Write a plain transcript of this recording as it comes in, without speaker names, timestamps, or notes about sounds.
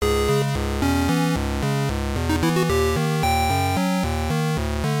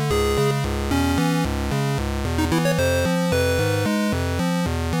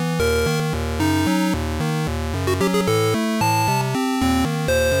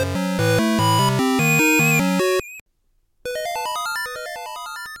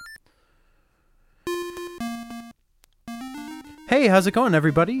Hey, how's it going,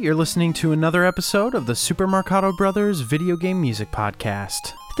 everybody? You're listening to another episode of the Super Marcato Brothers Video Game Music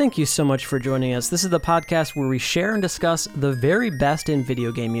Podcast. Thank you so much for joining us. This is the podcast where we share and discuss the very best in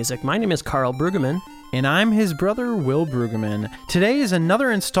video game music. My name is Carl Brueggemann. And I'm his brother, Will Brueggemann. Today is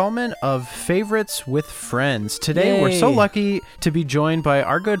another installment of Favorites with Friends. Today, We're so lucky to be joined by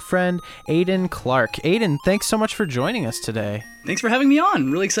our good friend, Aiden Clark. Aiden, thanks so much for joining us today. Thanks for having me on.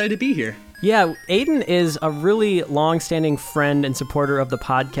 Really excited to be here. Yeah, Aiden is a really long-standing friend and supporter of the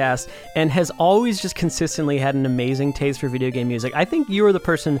podcast and has always just consistently had an amazing taste for video game music. I think you were the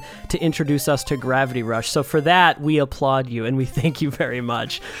person to introduce us to Gravity Rush, so for that, we applaud you and we thank you very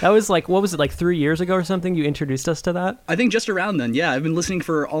much. That was like 3 years ago or something you introduced us to that? I think just around then, yeah. I've been listening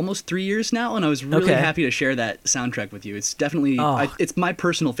for almost 3 years now, and I was really happy to share that soundtrack with you. It's definitely, it's my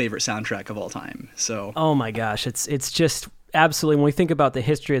personal favorite soundtrack of all time, so. Oh my gosh, it's just... Absolutely. When we think about the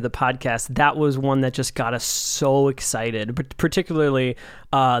history of the podcast, that was one that just got us so excited, but particularly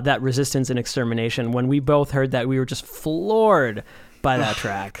that Resistance and Extermination. When we both heard that, we were just floored by that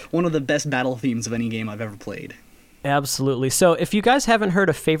track. One of the best battle themes of any game I've ever played. Absolutely. So if you guys haven't heard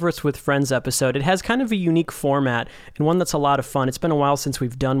a Favorites with Friends episode, it has kind of a unique format and one that's a lot of fun. It's been a while since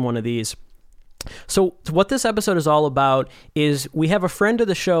we've done one of these. So what this episode is all about is we have a friend of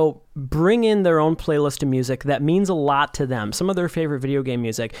the show bring in their own playlist of music that means a lot to them, some of their favorite video game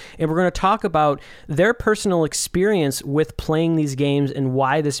music, and we're going to talk about their personal experience with playing these games and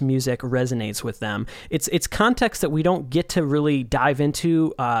why this music resonates with them. It's context that we don't get to really dive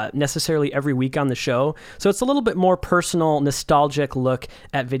into necessarily every week on the show, so it's a little bit more personal, nostalgic look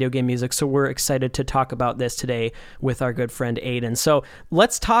at video game music, so we're excited to talk about this today with our good friend Aiden. So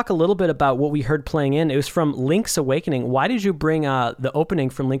let's talk a little bit about what we heard playing in. It was from Link's Awakening. Why did you bring the opening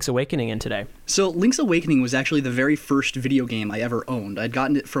from Link's Awakening in today? So Link's Awakening was actually the very first video game I ever owned. I'd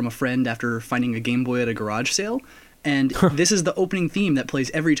gotten it from a friend after finding a Game Boy at a garage sale, and this is the opening theme that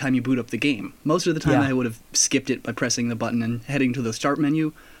plays every time you boot up the game. Most of the time I would have skipped it by pressing the button and heading to the start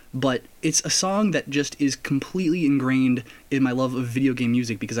menu, but it's a song that just is completely ingrained in my love of video game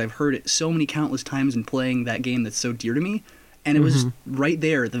music because I've heard it so many countless times in playing that game that's so dear to me, and it was right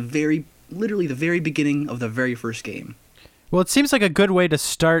there, literally the very beginning of the very first game. Well, it seems like a good way to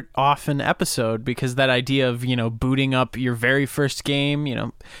start off an episode because that idea of, booting up your very first game,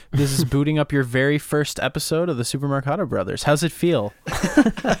 this is booting up your very first episode of the Super Marcato Brothers. How's it feel?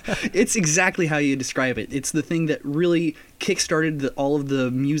 It's exactly how you describe it. It's the thing that really kickstarted all of the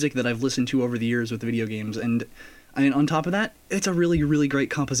music that I've listened to over the years with video games. And I mean, on top of that, it's a really, really great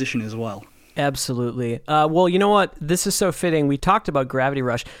composition as well. Absolutely. Well, you know what? This is so fitting. We talked about Gravity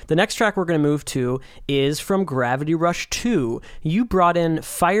Rush. The next track we're going to move to is from Gravity Rush 2. You brought in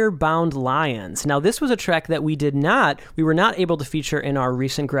Firebound Lions. Now, this was a track that we were not able to feature in our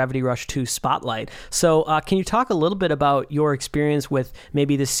recent Gravity Rush 2 spotlight. So can you talk a little bit about your experience with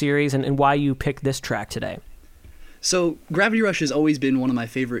maybe this series and why you picked this track today? So, Gravity Rush has always been one of my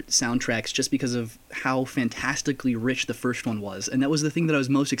favorite soundtracks just because of how fantastically rich the first one was, and that was the thing that I was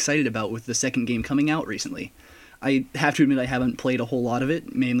most excited about with the second game coming out recently. I have to admit I haven't played a whole lot of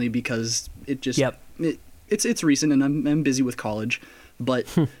it, mainly because it just... It's recent, and I'm busy with college, but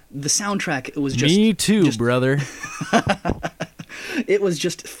the soundtrack was just... Me too, brother. It was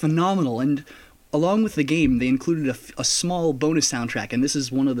just phenomenal, and... Along with the game, they included a small bonus soundtrack, and this is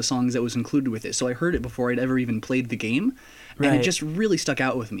one of the songs that was included with it. So I heard it before I'd ever even played the game, and it just really stuck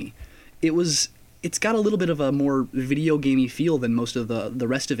out with me. It's got a little bit of a more video gamey feel than most of the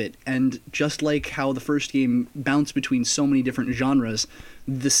rest of it, and just like how the first game bounced between so many different genres,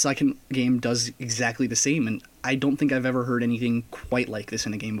 the second game does exactly the same, and I don't think I've ever heard anything quite like this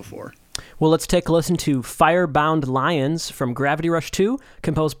in a game before. Well, let's take a listen to Firebound Lions from Gravity Rush 2,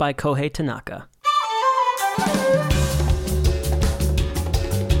 composed by Kohei Tanaka.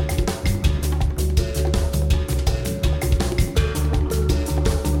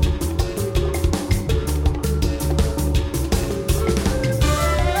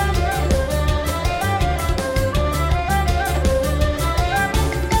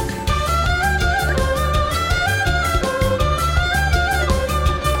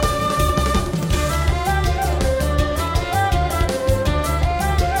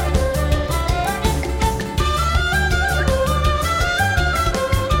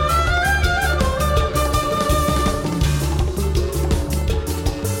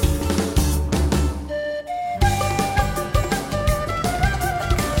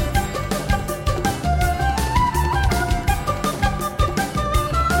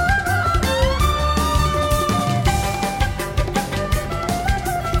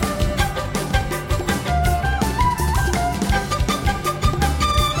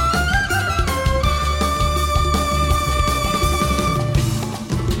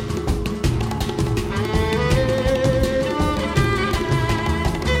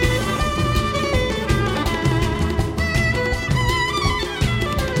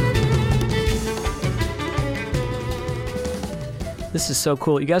 This is so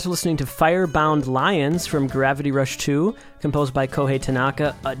cool. You guys are listening to Firebound Lions from Gravity Rush 2, composed by Kohei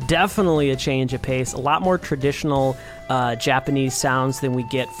Tanaka. Definitely a change of pace, a lot more traditional Japanese sounds than we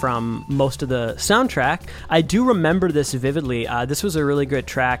get from most of the soundtrack. I do remember this vividly. This was a really good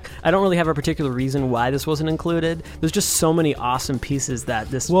track. I don't really have a particular reason why this wasn't included. There's just so many awesome pieces that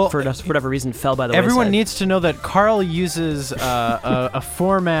this, for whatever reason, fell by the wayside. Everyone needs to know that Carl uses a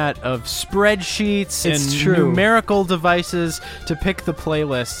format of spreadsheets and numerical devices to pick the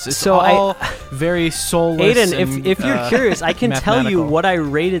playlists. It's all very soulless. Aiden, if you're curious, I can tell you what I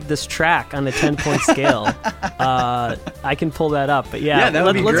rated this track on a 10-point scale. I can pull that up. But yeah, that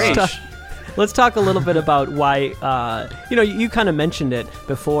would be great. Let's talk a little bit about why, you kind of mentioned it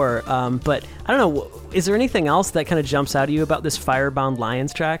before, but I don't know, is there anything else that kind of jumps out at you about this Firebound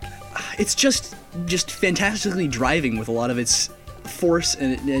Lions track? It's just fantastically driving with a lot of its force,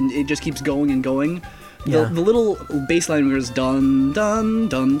 and it just keeps going and going. The little bass line where it's dun dun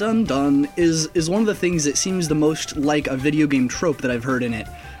dun dun dun is one of the things that seems the most like a video game trope that I've heard in it,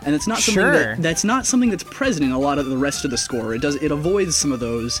 and it's not something that's not something that's present in a lot of the rest of the score. It avoids some of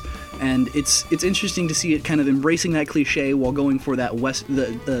those, and it's interesting to see it kind of embracing that cliche while going for that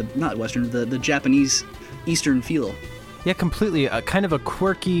the Japanese Eastern feel. Yeah, completely. Kind of a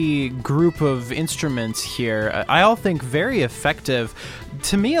quirky group of instruments here. I all think very effective.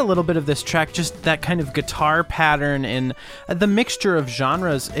 To me, a little bit of this track, just that kind of guitar pattern and the mixture of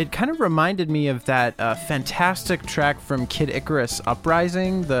genres, it kind of reminded me of that fantastic track from Kid Icarus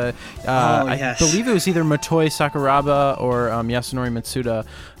Uprising. I believe it was either Motoi Sakuraba or Yasunori Mitsuda.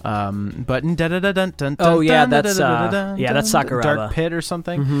 That's Sakuraba. Dark Pit or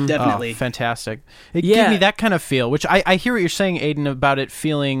something. Mm-hmm. Definitely. Fantastic. It gave me that kind of feel, which I hear what you're saying, Aiden, about it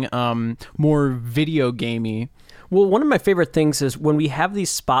feeling more video gamey. Well, one of my favorite things is when we have these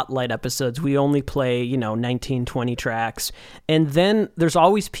spotlight episodes, we only play, 19, 20 tracks. And then there's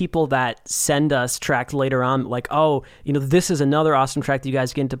always people that send us tracks later on, like, this is another awesome track that you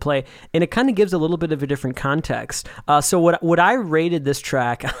guys get to play. And it kind of gives a little bit of a different context. So what I rated this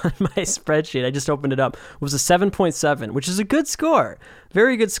track on my spreadsheet, I just opened it up, was a 7.7, which is a good score.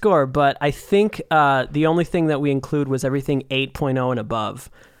 Very good score. But I think the only thing that we include was everything 8.0 and above.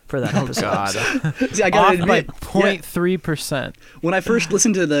 For that episode. Oh, God. See, I gotta admit, 0.3%. When I first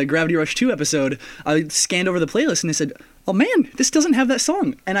listened to the Gravity Rush 2 episode, I scanned over the playlist and I said, oh man, this doesn't have that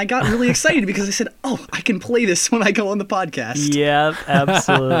song. And I got really excited because I said, I can play this when I go on the podcast. Yep,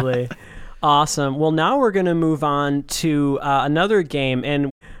 absolutely. Awesome. Well, now we're going to move on to another game.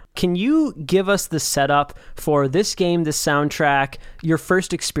 And can you give us the setup for this game, this soundtrack, your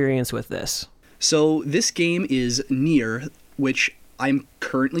first experience with this? So this game is Nier, which I'm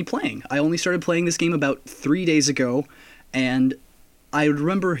currently playing. I only started playing this game about 3 days ago, and I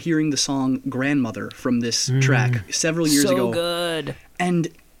remember hearing the song Grandmother from this track several years ago. So good. And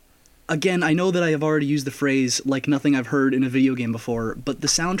again, I know that I have already used the phrase like nothing I've heard in a video game before, but the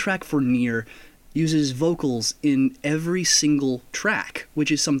soundtrack for Nier uses vocals in every single track, which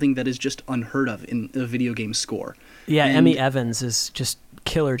is something that is just unheard of in a video game score. Yeah, Emmy Evans is just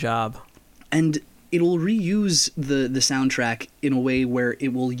killer job. And it'll reuse the soundtrack in a way where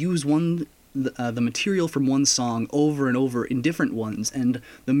it will use the material from one song over and over in different ones, and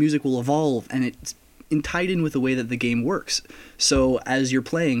the music will evolve, and it's tied in with the way that the game works. So as you're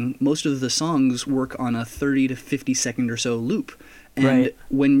playing, most of the songs work on a 30 to 50 second or so loop. And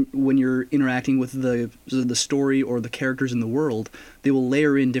when you're interacting with the story or the characters in the world, they will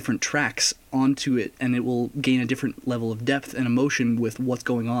layer in different tracks onto it, and it will gain a different level of depth and emotion with what's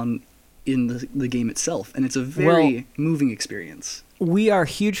going on in the game itself, and it's a very moving experience. We are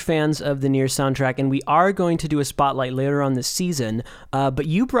huge fans of the Nier soundtrack, and we are going to do a spotlight later on this season, but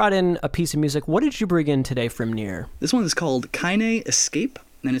you brought in a piece of music. What did you bring in today from Nier? This one is called Kaine Escape,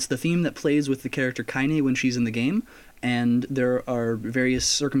 and it's the theme that plays with the character Kaine when she's in the game, and there are various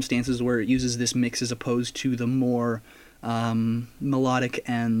circumstances where it uses this mix as opposed to the more melodic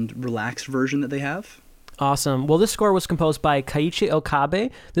and relaxed version that they have. Awesome. Well, this score was composed by Keiichi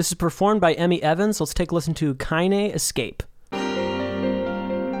Okabe. This is performed by Emmy Evans. Let's take a listen to Kaine Escape.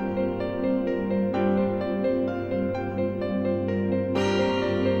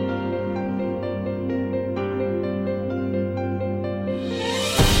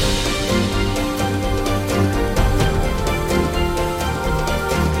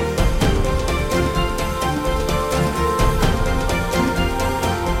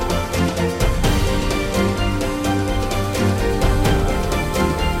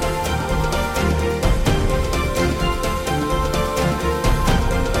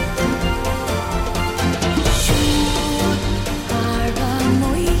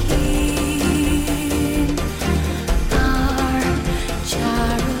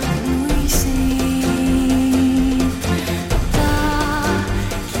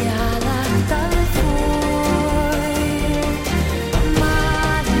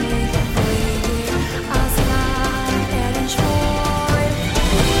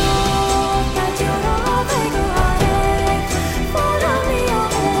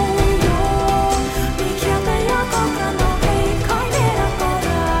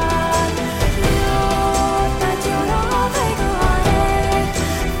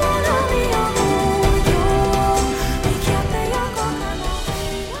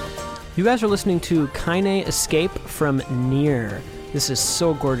 You guys are listening to Kaine Escape from Nier. This is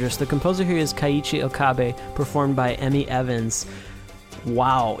so gorgeous. The composer here is Keiichi Okabe, performed by Emmy Evans.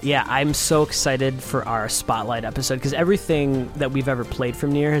 Wow. Yeah, I'm so excited for our Spotlight episode because everything that we've ever played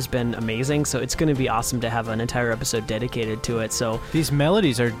from Nier has been amazing, so it's going to be awesome to have an entire episode dedicated to it. So these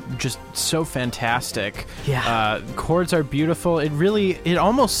melodies are just so fantastic. Yeah. Chords are beautiful. It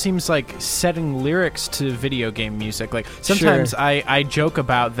almost seems like setting lyrics to video game music. Like sometimes Sure. I joke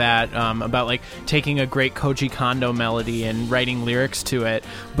about that, about like taking a great Koji Kondo melody and writing lyrics to it.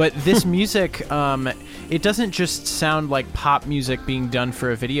 But this music, it doesn't just sound like pop music being done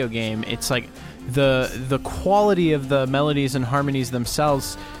for a video game. It's like the quality of the melodies and harmonies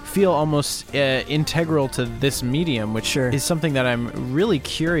themselves feel almost integral to this medium, which Sure. is something that I'm really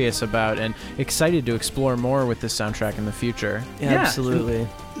curious about and excited to explore more with this soundtrack in the future. Yeah. Absolutely.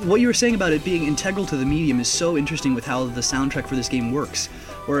 What you were saying about it being integral to the medium is so interesting with how the soundtrack for this game works,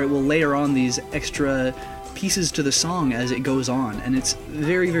 where it will layer on these extra pieces to the song as it goes on, and it's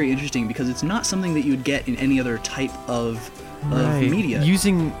very, very interesting because it's not something that you'd get in any other type of media.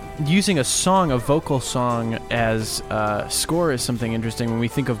 Using a song, a vocal song, as score is something interesting. When we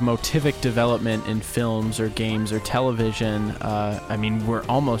think of motivic development in films or games or television, I mean, we're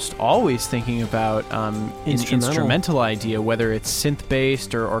almost always thinking about an instrumental idea, whether it's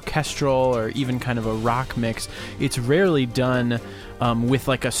synth-based or orchestral or even kind of a rock mix. It's rarely done with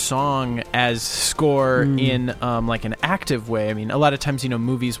like a song as score in like an active way. I mean, a lot of times,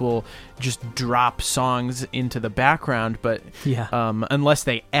 movies will just drop songs into the background, but unless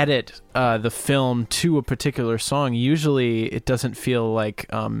they edit the film to a particular song, usually it doesn't feel like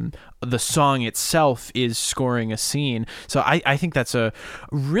the song itself is scoring a scene. So I think that's a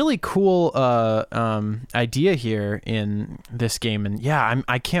really cool idea here in this game, and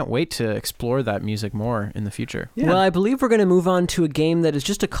I can't wait to explore that music more in the future. Well, I believe we're going to move on to a game that is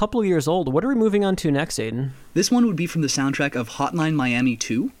just a couple years old. What are we moving on to next, Aiden? This one would be from the soundtrack of Hotline Miami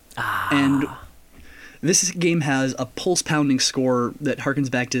 2. And this game has a pulse-pounding score that harkens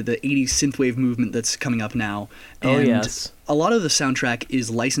back to the 80s synthwave movement that's coming up now. And a lot of the soundtrack is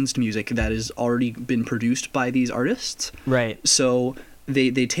licensed music that has already been produced by these artists. Right. So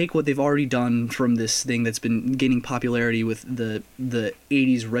they take what they've already done from this thing that's been gaining popularity with the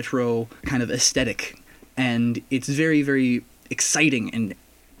 80s retro kind of aesthetic, and it's very, very exciting and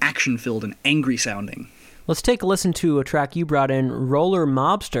action-filled and angry sounding. Let's take a listen to a track you brought in, Roller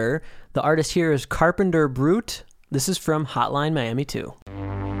Mobster. The artist here is Carpenter Brute. This is from Hotline Miami 2.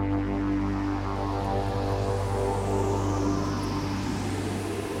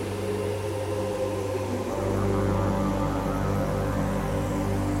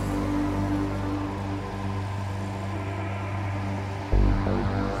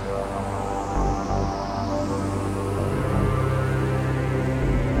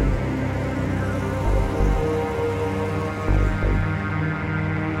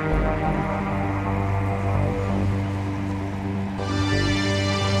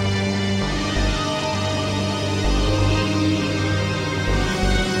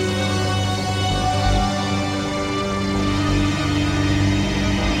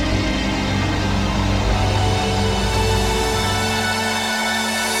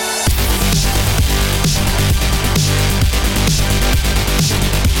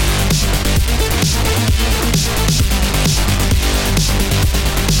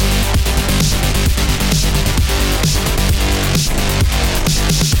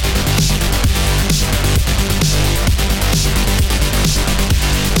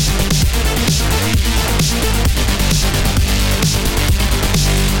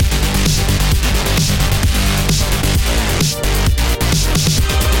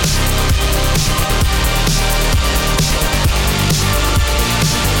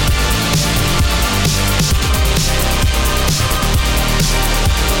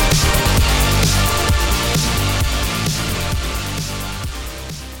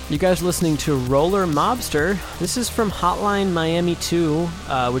 You guys are listening to Roller Mobster. This is from Hotline Miami 2,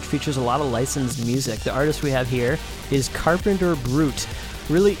 which features a lot of licensed music. The artist we have here is Carpenter Brute.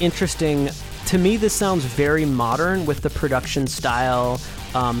 Really interesting. To me, this sounds very modern with the production style,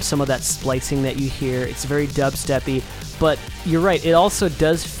 some of that splicing that you hear. It's very dubsteppy, but you're right, it also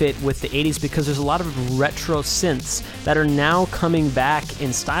does fit with the 80s because there's a lot of retro synths that are now coming back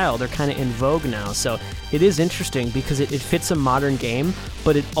in style. They're kind of in vogue now, so it is interesting because it fits a modern game,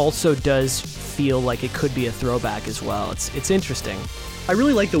 but it also does feel like it could be a throwback as well. It's interesting. I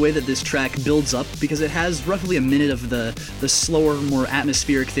really like the way that this track builds up because it has roughly a minute of the slower, more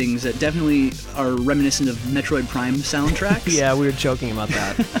atmospheric things that definitely are reminiscent of Metroid Prime soundtracks. Yeah, we were joking about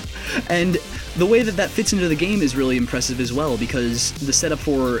that. And the way that fits into the game is really impressive as well, because the setup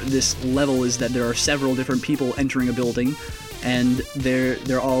for this level is that there are several different people entering a building, and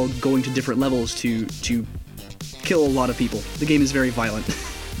they're all going to different levels to kill a lot of people. The game is very violent.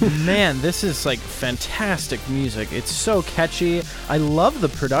 Man, this is like fantastic music. It's so catchy. I love the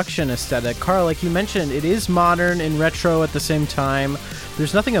production aesthetic. Carl, like you mentioned, it is modern and retro at the same time.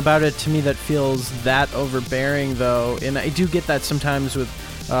 There's nothing about it to me that feels that overbearing, though, and I do get that sometimes with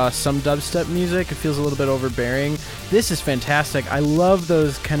some dubstep music. It feels a little bit overbearing. This is fantastic. I love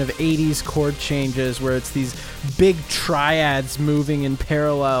those kind of 80s chord changes where it's these big triads moving in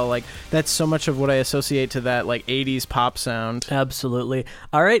parallel. Like, that's so much of what I associate to that, like, 80s pop sound. Absolutely.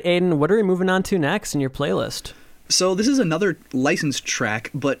 All right, Aiden, what are we moving on to next in your playlist? So this is another licensed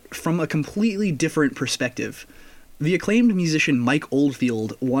track, but from a completely different perspective. The acclaimed musician Mike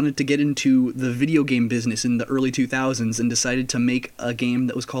Oldfield wanted to get into the video game business in the early 2000s and decided to make a game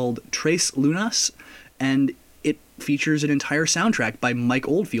that was called Tres Lunas, and it features an entire soundtrack by Mike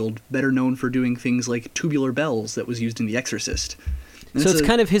Oldfield, better known for doing things like Tubular Bells that was used in The Exorcist. And so it's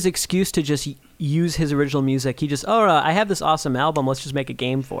kind of his excuse to just use his original music. He just, I have this awesome album, let's just make a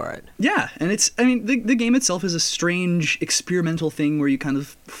game for it. Yeah, and the game itself is a strange experimental thing where you kind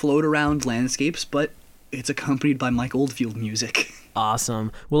of float around landscapes, but it's accompanied by Mike Oldfield music.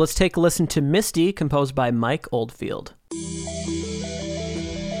 Awesome. Well, let's take a listen to Misty, composed by Mike Oldfield.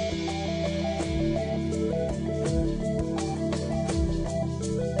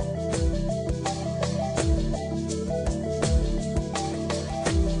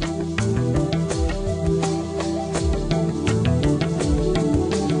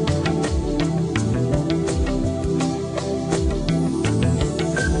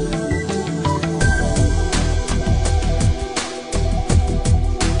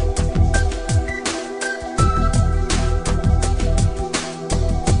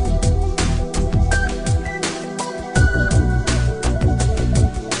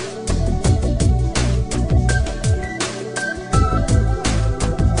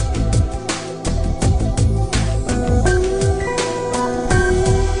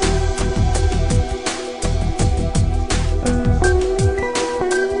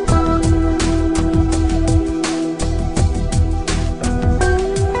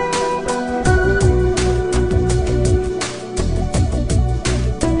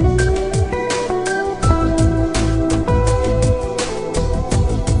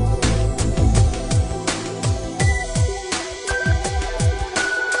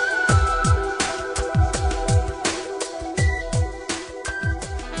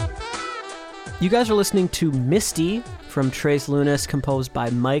 You guys are listening to Misty from Tres Lunas, composed by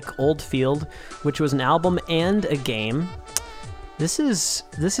Mike Oldfield, which was an album and a game. This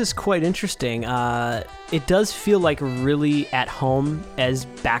is quite interesting. It does feel like really at home as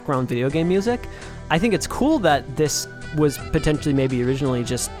background video game music. I think it's cool that this was potentially maybe originally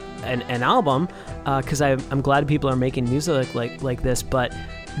just an album, because I'm glad people are making music like this, but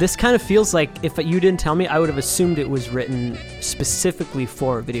this kind of feels like, if you didn't tell me, I would have assumed it was written specifically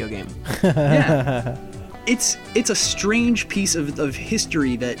for a video game. Yeah. It's a strange piece of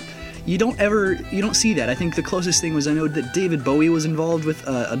history that you don't see that. I think the closest thing was, I know that David Bowie was involved with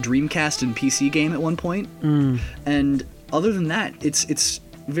a Dreamcast and PC game at one point. And other than that, it's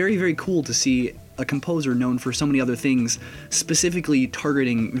very, very cool to see a composer known for so many other things specifically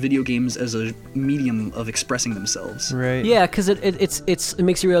targeting video games as a medium of expressing themselves. Right. Yeah, because it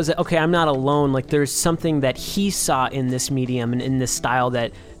makes you realize that, okay, I'm not alone. Like, there's something that he saw in this medium and in this style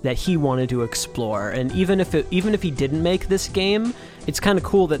that he wanted to explore. And even if he didn't make this game, it's kind of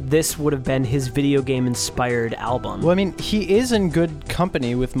cool that this would have been his video game inspired album. Well, I mean, he is in good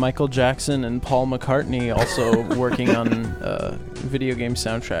company with Michael Jackson and Paul McCartney also working on video game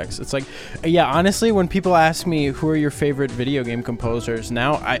soundtracks. It's like, yeah, honestly, when people ask me who are your favorite video game composers,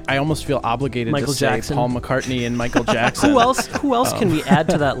 now I almost feel obligated Michael to say Jackson. Paul McCartney and Michael Jackson. Who else can we add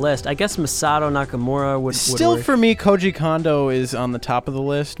to that list? I guess Masato Nakamura would Still, work. for me, Koji Kondo is on the top of the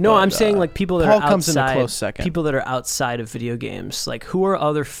list. No, but, I'm saying like people that Paul are outside. comes in a close second. People that are outside of video games. Like, who are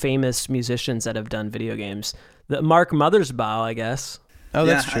other famous musicians that have done video games? Mark Mothersbaugh, I guess. Oh,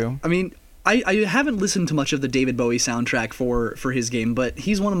 that's true. I mean, I haven't listened to much of the David Bowie soundtrack for his game, but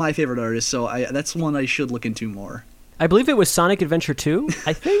he's one of my favorite artists, so that's one I should look into more. I believe it was Sonic Adventure 2,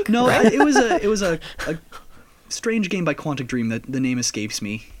 I think. No, right? it was a strange game by Quantic Dream that the name escapes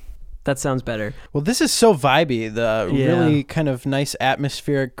me. That sounds better. Well, this is so vibey. The really kind of nice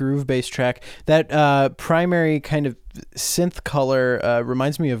atmospheric groove-based track. That primary kind of synth color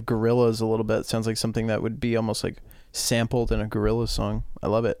reminds me of Gorillaz a little bit. It sounds like something that would be almost like sampled in a Gorillaz song. I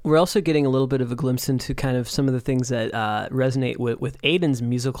love it. We're also getting a little bit of a glimpse into kind of some of the things that resonate with Aiden's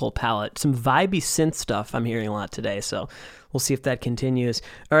musical palette. Some vibey synth stuff I'm hearing a lot today, so we'll see if that continues.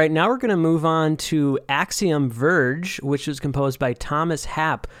 All right, now we're going to move on to Axiom Verge, which was composed by Thomas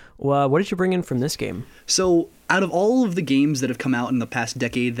Happ. What did you bring in from this game? So, out of all of the games that have come out in the past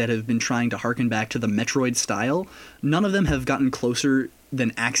decade that have been trying to harken back to the Metroid style, none of them have gotten closer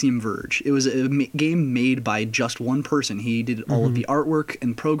than Axiom Verge. It was a game made by just one person. He did all of the artwork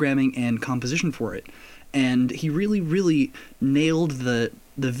and programming and composition for it. And he really, really nailed the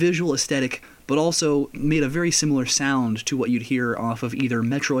visual aesthetic, but also made a very similar sound to what you'd hear off of either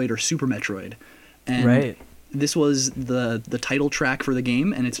Metroid or Super Metroid. And right. This was the title track for the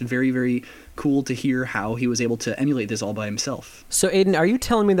game, and it's very, very cool to hear how he was able to emulate this all by himself. So, Aiden, are you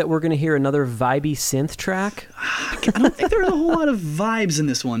telling me that we're going to hear another vibey synth track? I don't think there's a whole lot of vibes in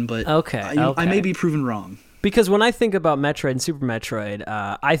this one, but okay. I may be proven wrong. Because when I think about Metroid and Super Metroid,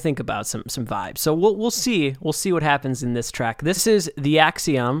 I think about some vibes. So we'll see. We'll see what happens in this track. This is The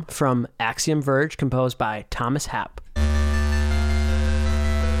Axiom from Axiom Verge, composed by Thomas Happ.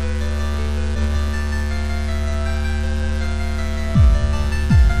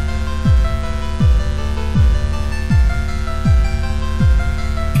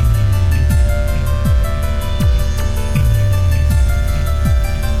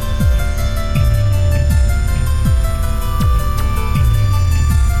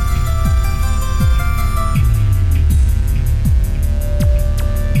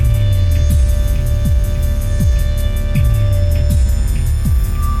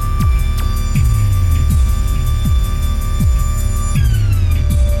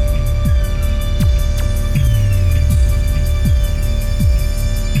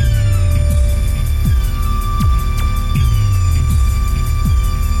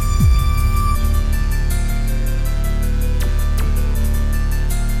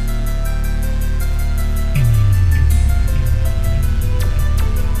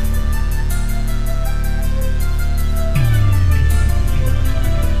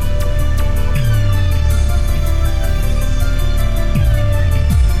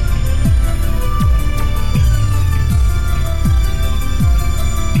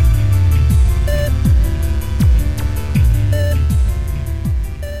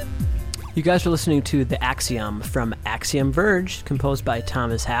 You guys are listening to The Axiom from Axiom Verge, composed by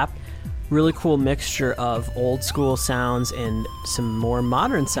Thomas Happ. Really cool mixture of old school sounds and some more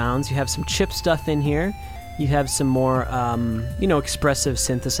modern sounds. You have some chip stuff in here. You have some more, expressive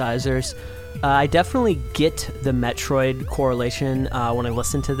synthesizers. I definitely get the Metroid correlation when I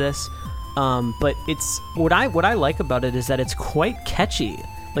listen to this. But it's what I like about it is that it's quite catchy.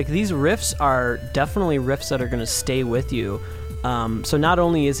 Like, these riffs are definitely riffs that are going to stay with you. So not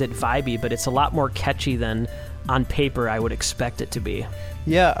only is it vibey, but it's a lot more catchy than on paper I would expect it to be.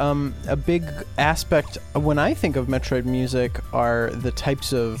 Yeah, a big aspect when I think of Metroid music are the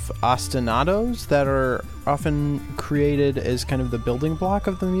types of ostinatos that are often created as kind of the building block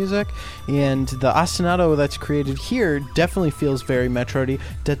of the music, and the ostinato that's created here definitely feels very Metroidy.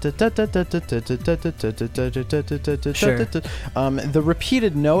 Sure. The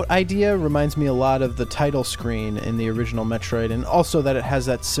repeated note idea reminds me a lot of the title screen in the original Metroid, and also that it has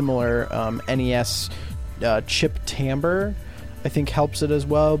that similar NES chip timbre, I think, helps it as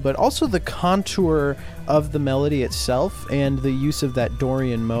well, but also the contour of the melody itself and the use of that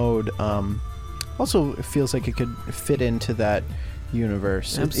Dorian mode also feels like it could fit into that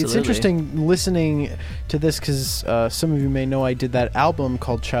universe. It's interesting listening to this because some of you may know I did that album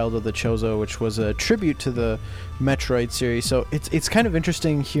called Child of the Chozo, which was a tribute to the Metroid series, so it's kind of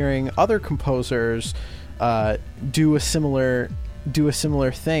interesting hearing other composers do a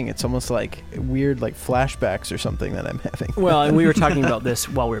similar thing. It's almost like weird, like flashbacks or something that I'm having. Well, and we were talking about this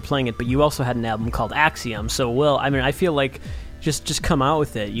while we were playing it, but you also had an album called Axiom. So, Will, I mean, I feel like just come out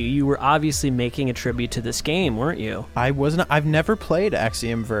with it. You were obviously making a tribute to this game, weren't you? I wasn't. I've never played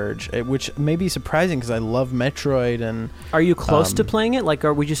Axiom Verge, which may be surprising because I love Metroid. And are you close to playing it? Like,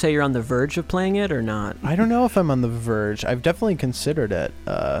 or would you say you're on the verge of playing it or not? I don't know if I'm on the verge. I've definitely considered it.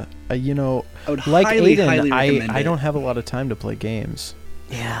 I would like highly Aiden, recommend I don't have a lot of time to play games.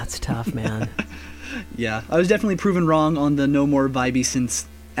 Yeah, it's tough, man. Yeah, I was definitely proven wrong on the no more vibey synths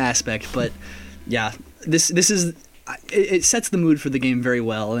aspect, but yeah, this is. It sets the mood for the game very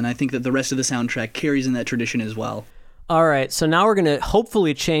well, and I think that the rest of the soundtrack carries in that tradition as well. All right, so now we're going to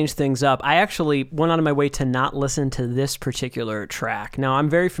hopefully change things up. I actually went out of my way to not listen to this particular track. Now, I'm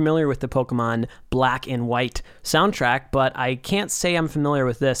very familiar with the Pokemon Black and White soundtrack, but I can't say I'm familiar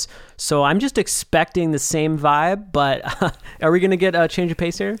with this. So I'm just expecting the same vibe, but are we going to get a change of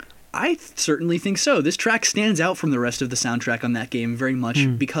pace here? I certainly think so. This track stands out from the rest of the soundtrack on that game very much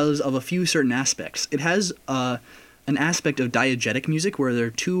because of a few certain aspects. It has an aspect of diegetic music where there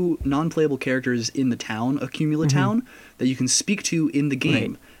are two non-playable characters in the town, Accumula Town, that you can speak to in the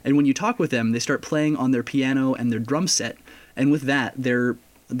game. Right. And when you talk with them, they start playing on their piano and their drum set. And with that,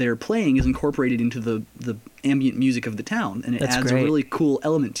 their playing is incorporated into the ambient music of the town, and it adds a really cool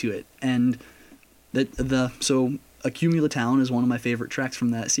element to it. And so Accumula Town is one of my favorite tracks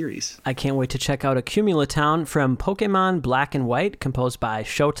from that series. I can't wait to check out Accumula Town from Pokemon Black and White, composed by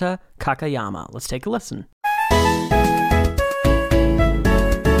Shota Kakayama. Let's take a listen.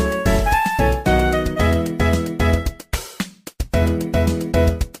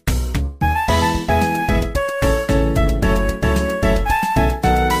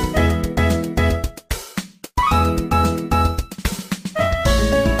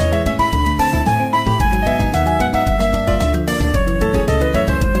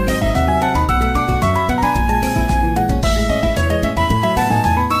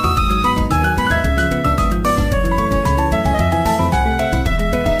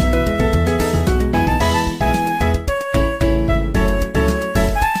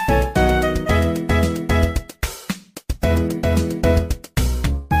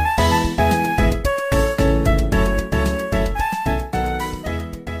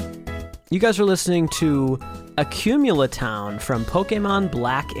 You guys are listening to Accumula Town from Pokemon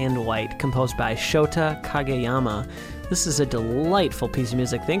Black and White, composed by Shota Kageyama. This is a delightful piece of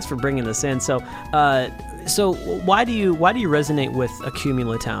music. Thanks for bringing this in. So why do you resonate with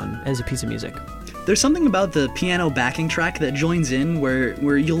Accumula Town as a piece of music? There's something about the piano backing track that joins in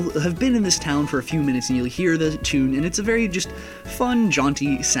where you'll have been in this town for a few minutes and you'll hear the tune, and it's a very just fun,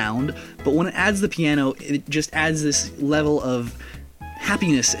 jaunty sound. But when it adds the piano, it just adds this level of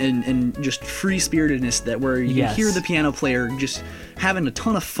happiness and just free-spiritedness that where you can hear the piano player just having a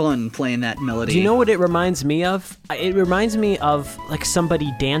ton of fun playing that melody. Do you know what it reminds me of? It reminds me of like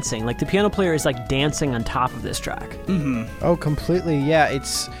somebody dancing. Like the piano player is like dancing on top of this track. Mm-hmm. Oh, completely. Yeah,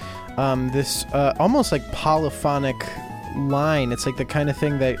 it's this almost like polyphonic line. It's like the kind of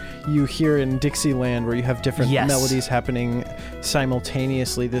thing that you hear in Dixieland where you have different melodies happening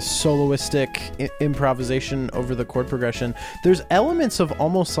simultaneously, this soloistic improvisation over the chord progression. There's elements of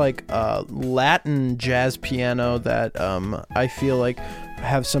almost like Latin jazz piano that I feel like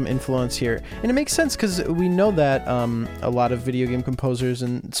have some influence here, and it makes sense because we know that a lot of video game composers,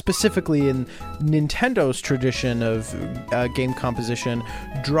 and specifically in Nintendo's tradition of game composition,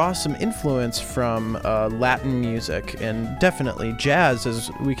 draw some influence from Latin music and definitely jazz,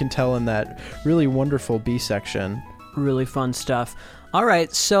 as we can tell in that really wonderful B section. Really fun stuff. All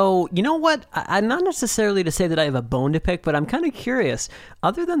right, so you know what? I'm not necessarily to say that I have a bone to pick, but I'm kind of curious.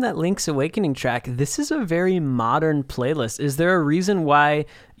 Other than that Link's Awakening track, this is a very modern playlist. Is there a reason why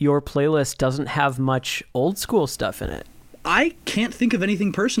your playlist doesn't have much old school stuff in it? I can't think of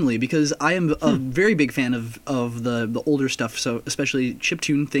anything personally because I am a very big fan of the older stuff, so especially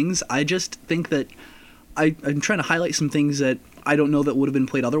chiptune things. I just think that I'm trying to highlight some things that I don't know that would have been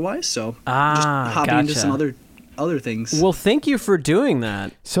played otherwise, so just hopping into some other things. Well, thank you for doing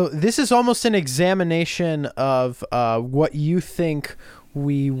that. So this is almost an examination of what you think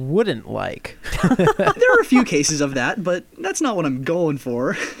we wouldn't like. There are a few cases of that, but that's not what I'm going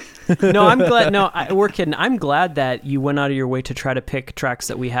for. No, I'm glad. No, we're kidding. I'm glad that you went out of your way to try to pick tracks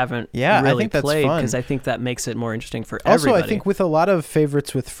that we haven't really I think played, because I think that makes it more interesting for everybody. Also, I think with a lot of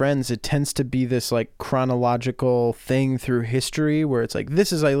favorites with friends, it tends to be this like chronological thing through history where it's like,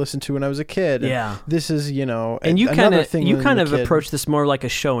 this is I listened to when I was a kid. And this is, and you kind of approach this more like a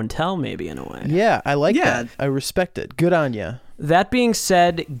show and tell, maybe, in a way. Yeah, I like that. I respect it. Good on you. That being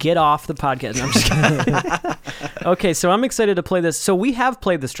said, get off the podcast. No, I'm just kidding. Okay, so I'm excited to play this. So we have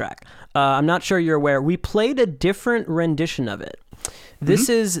played this track. I'm not sure you're aware. We played a different rendition of it. This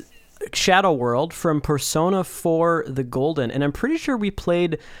is Shadow World from Persona 4 The Golden, and I'm pretty sure we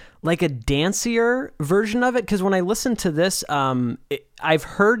played like a dancier version of it, because when I listened to this, I've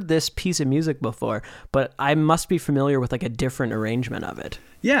heard this piece of music before, but I must be familiar with like a different arrangement of it.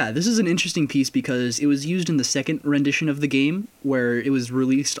 Yeah, this is an interesting piece because it was used in the second rendition of the game, where it was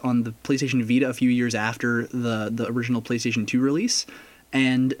released on the PlayStation Vita a few years after the original PlayStation 2 release,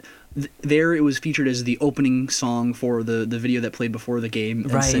 and there it was featured as the opening song for the video that played before the game,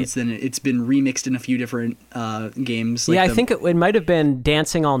 and since then it's been remixed in a few different games. Like I think it might have been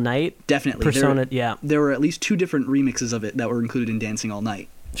Dancing All Night. Definitely. Persona, there were at least 2 different remixes of it that were included in Dancing All Night.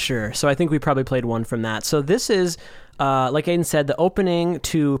 Sure, so I think we probably played one from that. So this is, like Aiden said, the opening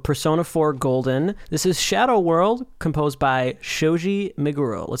to Persona 4 Golden. This is Shadow World, composed by Shoji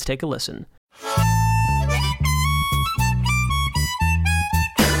Meguro. Let's take a listen.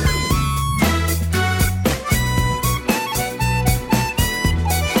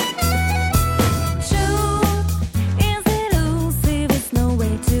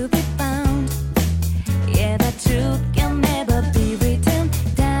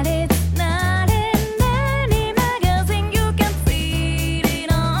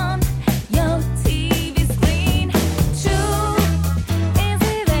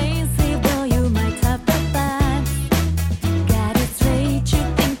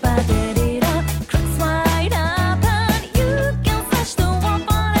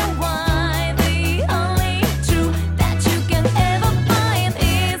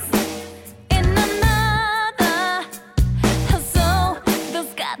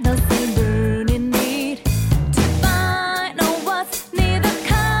 got the same burning need to find out what's near the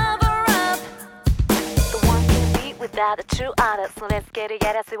cover up. The one can beat without a true artist. So let's get it,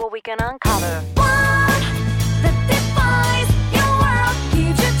 yeah, see what we can uncover. One that defies your world,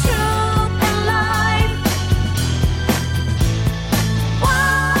 gives you truth and life.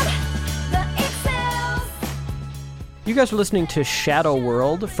 One that excels. You guys are listening to Shadow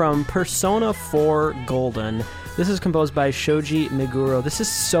World from Persona 4 Golden. This is composed by Shoji Meguro. This is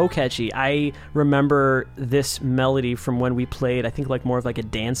so catchy. I remember this melody from when we played, I think like more of like a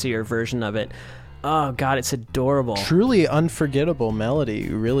dancier version of it. Oh god, it's adorable. Truly unforgettable melody,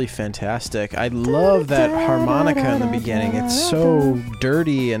 really fantastic. I love that harmonica in the beginning. It's so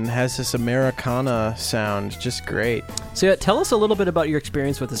dirty and has this Americana sound, just great. So yeah, tell us a little bit about your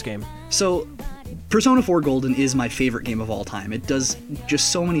experience with this game. So, Persona 4 Golden is my favorite game of all time. It does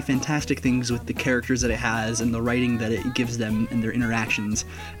just so many fantastic things with the characters that it has and the writing that it gives them and their interactions.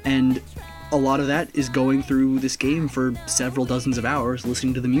 And a lot of that is going through this game for several dozens of hours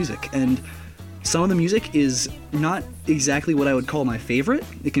listening to the music. And some of the music is not exactly what I would call my favorite.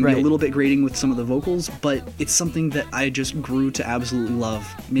 It can be a little bit grating with some of the vocals, but it's something that I just grew to absolutely love.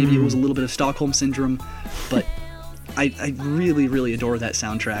 Maybe it was a little bit of Stockholm Syndrome, but I really, really adore that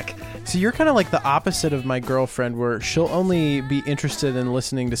soundtrack. So you're kind of like the opposite of my girlfriend, where she'll only be interested in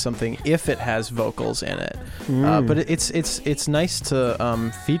listening to something if it has vocals in it. But it's nice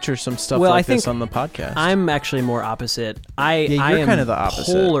to feature some stuff like this on the podcast. I'm actually more opposite. I am kind of the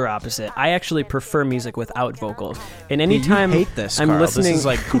opposite. Polar opposite. I actually prefer music without vocals. And anytime you hate this, I'm Carl. listening, this is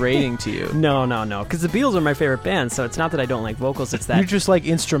like grating to you. No, because the Beatles are my favorite band. So it's not that I don't like vocals. It's that you just like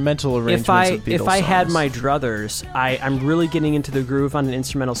instrumental arrangements of Beatles if I had songs. my druthers, I'm really getting into the groove on an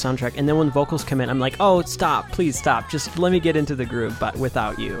instrumental soundtrack, and then when vocals come in, I'm like, oh, stop, please stop, just let me get into the groove, but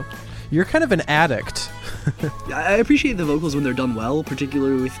without you. You're kind of an addict. I appreciate the vocals when they're done well,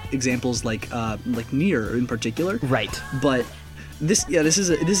 particularly with examples like Nier in particular. Right. But this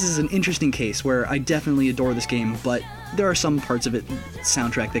is an interesting case where I definitely adore this game, but there are some parts of it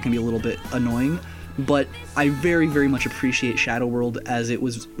soundtrack that can be a little bit annoying. But I very, very much appreciate Shadow World as it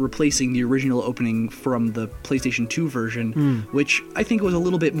was replacing the original opening from the PlayStation 2 version, which I think was a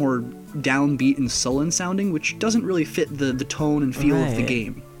little bit more downbeat and sullen sounding, which doesn't really fit the tone and feel of the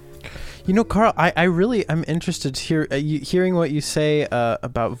game. You know, Carl, I'm interested to hearing what you say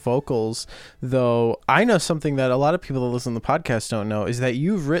about vocals, though I know something that a lot of people that listen to the podcast don't know, is that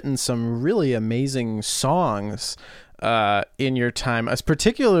you've written some really amazing songs in your time, as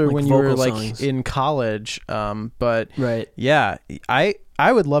particularly like when you were like songs in college. But yeah, I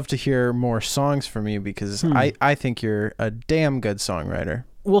would love to hear more songs from you, because I think you're a damn good songwriter.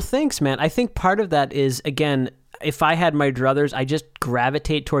 Well, thanks, man. I think part of that is, again, if I had my druthers, I just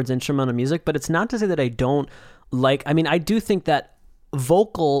gravitate towards instrumental music, but it's not to say that I don't like, I mean, I do think that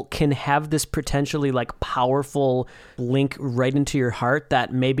vocal can have this potentially like powerful link right into your heart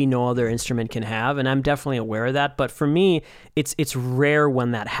that maybe no other instrument can have, and I'm definitely aware of that. But for me, it's rare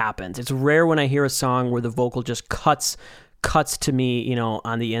when that happens. It's rare when I hear a song where the vocal just cuts to me, you know,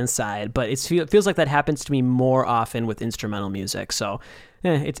 on the inside. But it feels like that happens to me more often with instrumental music. So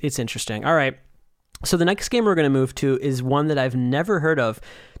it's interesting. All right. So the next game we're going to move to is one that I've never heard of.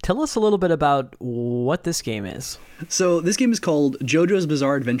 Tell us a little bit about what this game is. So this game is called JoJo's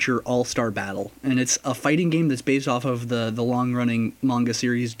Bizarre Adventure All-Star Battle, and it's a fighting game that's based off of the long-running manga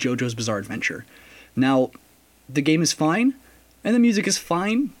series JoJo's Bizarre Adventure. Now, the game is fine, and the music is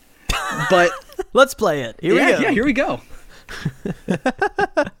fine, but... Let's play it. Here we go. Yeah, here we go.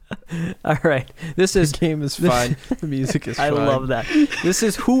 All right. The game is fine. The music is fine. I love that. This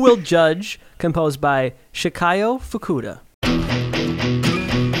is Who Will Judge, composed by Shikayo Fukuda.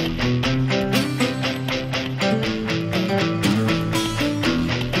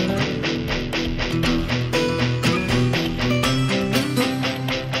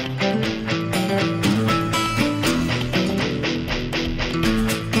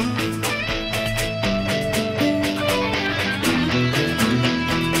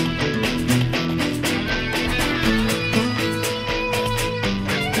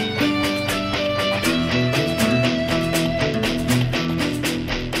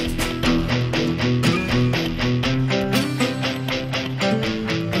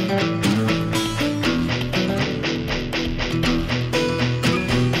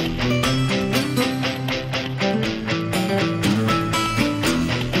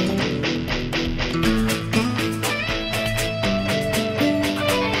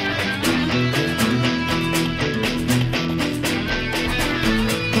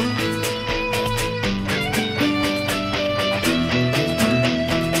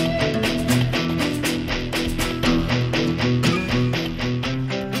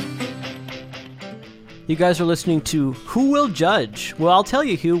 You guys are listening to Who Will Judge? Well, I'll tell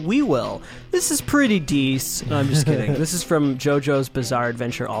you who, we will. This is pretty decent. No, I'm just kidding. This is from JoJo's Bizarre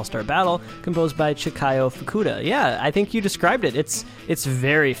Adventure All-Star Battle, composed by Chikayo Fukuda. Yeah, I think you described it. It's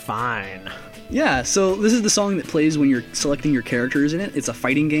very fine. Yeah, so this is the song that plays when you're selecting your characters in it. It's a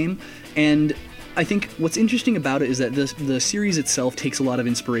fighting game, and I think what's interesting about it is that the series itself takes a lot of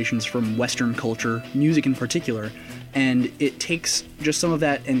inspirations from Western culture, music in particular, and it takes just some of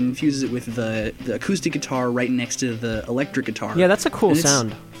that and infuses it with the acoustic guitar right next to the electric guitar. Yeah, that's a cool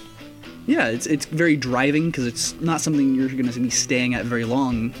sound. Yeah, it's very driving because it's not something you're going to be staying at very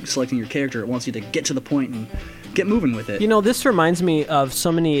long selecting your character. It wants you to get to the point and get moving with it. You know, this reminds me of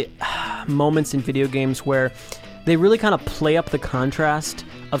so many moments in video games where they really kind of play up the contrast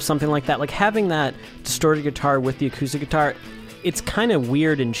of something like that. Like having that distorted guitar with the acoustic guitar, it's kind of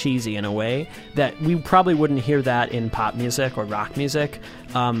weird and cheesy in a way that we probably wouldn't hear that in pop music or rock music,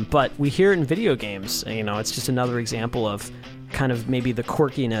 but we hear it in video games. You know, it's just another example of kind of maybe the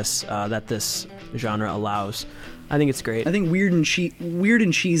quirkiness that this genre allows. I think it's great. I think weird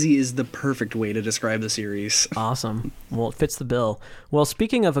and cheesy is the perfect way to describe the series. Awesome. Well, it fits the bill. Well,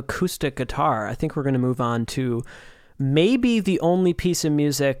 speaking of acoustic guitar, I think we're going to move on to maybe the only piece of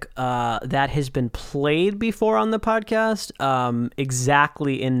music that has been played before on the podcast,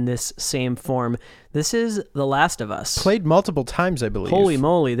 exactly in this same form. This is The Last of Us. Played multiple times, I believe. Holy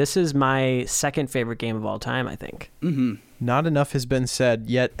moly. This is my second favorite game of all time, I think. Mm-hmm. Not enough has been said,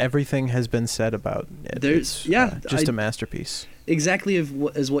 yet everything has been said about it. It's just a masterpiece. Exactly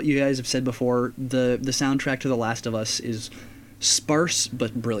as what you guys have said before, the soundtrack to The Last of Us is sparse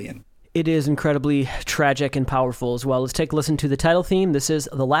but brilliant. It is incredibly tragic and powerful as well. Let's take a listen to the title theme. This is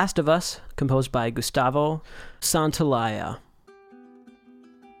The Last of Us, composed by Gustavo Santaolalla.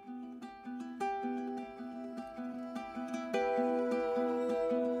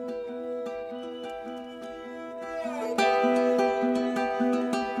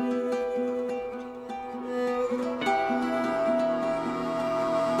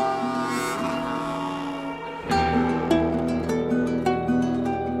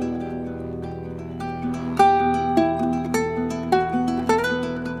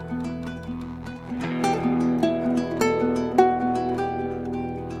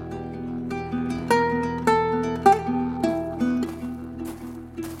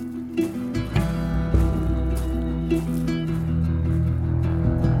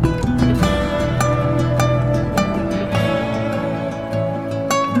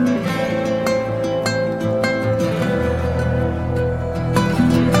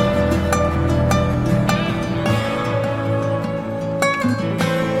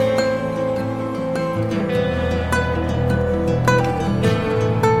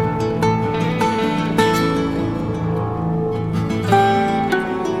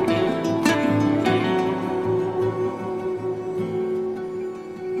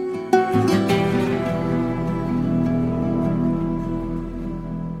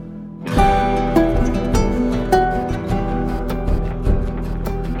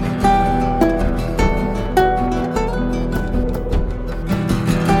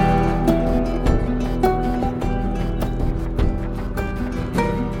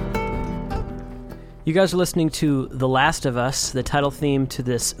 You guys are listening to The Last of Us, the title theme to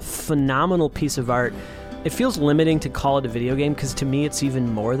this phenomenal piece of art. It feels limiting to call it a video game because to me it's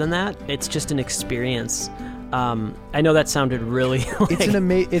even more than that. It's just an experience. I know that sounded really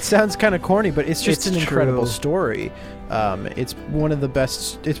it sounds kind of corny, but it's an incredible story. It's one of the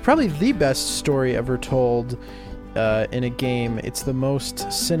best, it's probably the best story ever told in a game. It's the most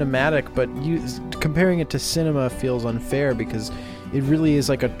cinematic, but comparing it to cinema feels unfair because it really is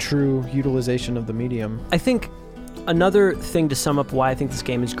like a true utilization of the medium. I think another thing to sum up why I think this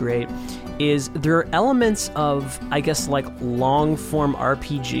game is great is there are elements of, I guess, like long-form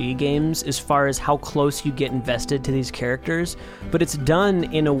RPG games as far as how close you get invested to these characters, but it's done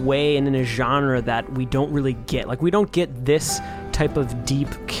in a way and in a genre that we don't really get. Like, we don't get this type of deep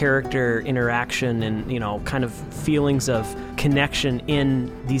character interaction and, you know, kind of feelings of connection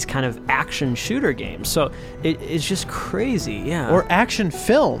in these kind of action shooter games. So it's just crazy, yeah. Or action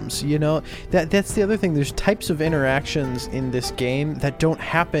films, you know. That's the other thing. There's types of interactions in this game that don't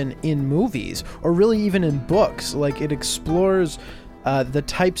happen in movies or really even in books. Like, it explores the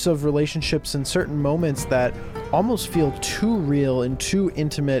types of relationships in certain moments that almost feel too real and too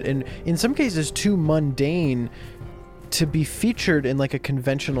intimate and in some cases too mundane to be featured in like a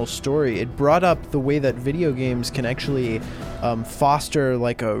conventional story. It brought up the way that video games can actually foster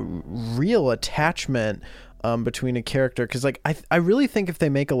like a real attachment between a character. Because like I really think if they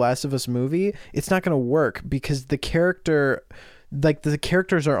make a Last of Us movie, it's not going to work because the character like the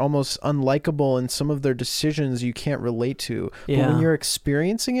characters are almost unlikable, and some of their decisions you can't relate to. But when you're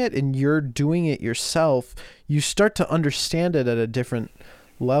experiencing it and you're doing it yourself, you start to understand it at a different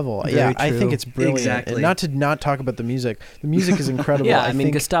level. Very I think true. it's brilliant. Exactly. And not to not talk about the music. The music is incredible. Yeah, I mean,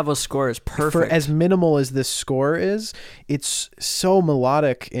 think Gustavo's score is perfect. for as minimal as this score is, it's so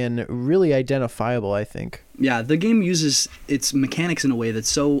melodic and really identifiable, I think. Yeah, the game uses its mechanics in a way that's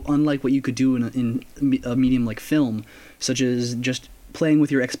so unlike what you could do in a medium like film, such as just playing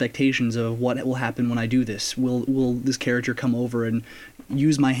with your expectations of what will happen when I do this. Will this character come over and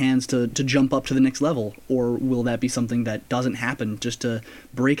use my hands to jump up to the next level? Or will that be something that doesn't happen, just to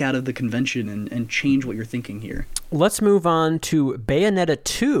break out of the convention and change what you're thinking here? Let's move on to Bayonetta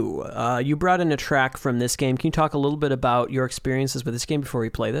 2. You brought in a track from this game. Can you talk a little bit about your experiences with this game before we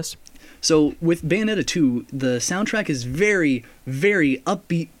play this? So with Bayonetta 2, the soundtrack is very, very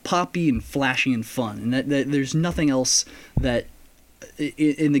upbeat, poppy, and flashy and fun. And that there's nothing else that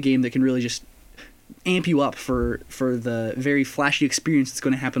in the game that can really just amp you up for the very flashy experience that's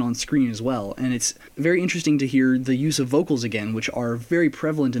going to happen on screen as well. And it's very interesting to hear the use of vocals again, which are very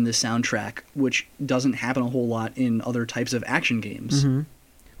prevalent in this soundtrack, which doesn't happen a whole lot in other types of action games. Mm-hmm.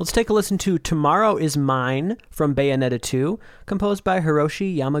 Let's take a listen to Tomorrow Is Mine from Bayonetta 2, composed by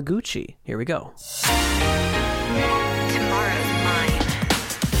Hiroshi Yamaguchi. Here we go. Tomorrow's mine.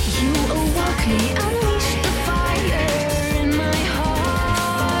 You awoke me, unleashed the fire in my heart.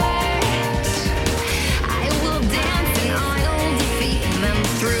 I will dance and I'll defeat them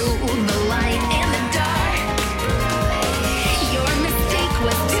through the light and the dark. Your mistake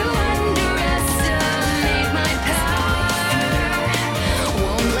was to underestimate my power.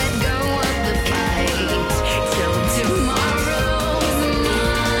 Won't let go of the fight till tomorrow's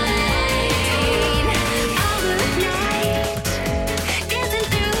mine. All the night, dancing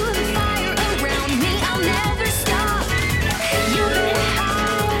through the fire around me, I'll never stop. You can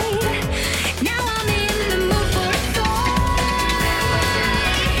hide. Now I'm in the mood for a fight.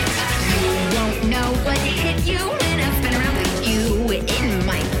 You won't know what hit you when I spin around with you in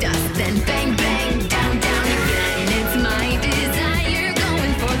my dust. Then bang bang down down again. It's my desire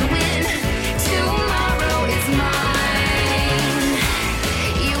going for the win. Tomorrow is mine.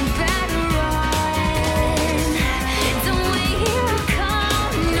 You better run. Don't wait, here I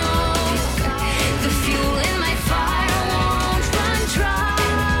come. No, the fuel in my fire won't run dry.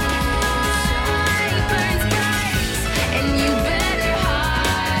 Burns bright, and you better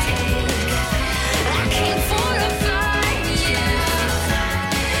hide. I came for a fight, yeah.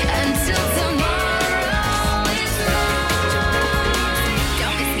 Until tomorrow is mine.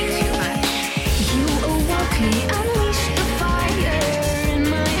 Don't miss me too much. You awoke me, unleashed the fire in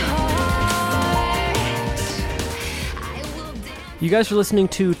my heart. I will dance. You guys are listening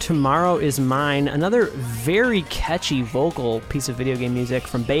to Tomorrow Is Mine, another very catchy vocal piece of video game music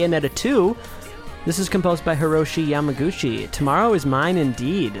from Bayonetta 2. This is composed by Hiroshi Yamaguchi. Tomorrow is mine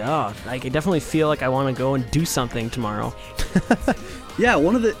indeed. Oh, I definitely feel like I want to go and do something tomorrow. Yeah,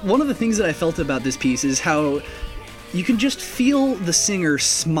 one of the things that I felt about this piece is how you can just feel the singer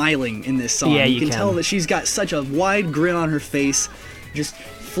smiling in this song. Yeah, you can can. tell that she's got such a wide grin on her face, just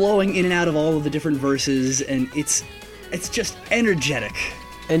flowing in and out of all of the different verses, and it's just energetic.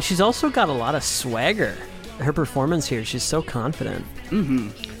 And she's also got a lot of swagger. Her performance here, she's so confident.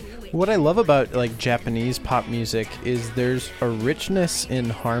 What I love about like Japanese pop music is there's a richness in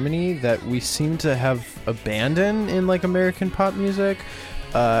harmony that we seem to have abandoned in like American pop music.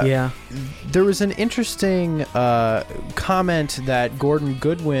 Yeah. There was an interesting comment that Gordon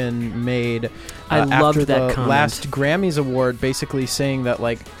Goodwin made I loved after that the comment. last Grammys award, basically saying that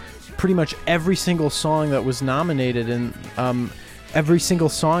like pretty much every single song that was nominated and every single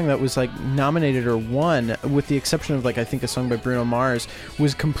song that was like nominated or won, with the exception of like I think a song by Bruno Mars,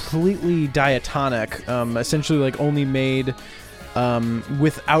 was completely diatonic, essentially like only made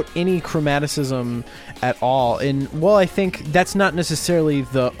without any chromaticism at all. And while I think that's not necessarily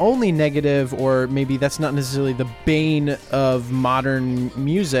the only negative, or maybe that's not necessarily the bane of modern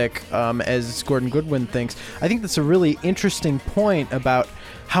music, as Gordon Goodwin thinks, I think that's a really interesting point about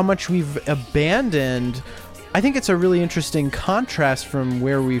how much we've abandoned. I think it's a really interesting contrast from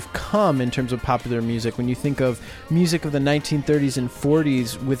where we've come in terms of popular music. When you think of music of the 1930s and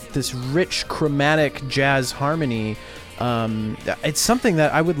 40s with this rich chromatic jazz harmony, it's something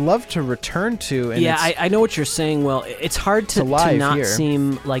that I would love to return to. And Yeah, I know what you're saying. Well, it's hard to alive not here.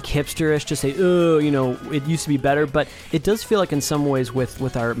 seem like hipsterish to say, oh, you know, it used to be better. But it does feel like in some ways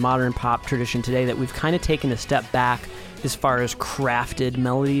with our modern pop tradition today that we've kind of taken a step back as far as crafted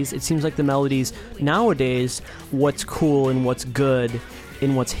melodies. It seems like the melodies nowadays, what's cool and what's good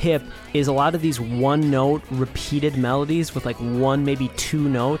in what's hip is a lot of these one-note repeated melodies with like one, maybe two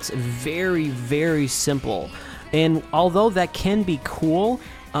notes. Very, very simple. And although that can be cool,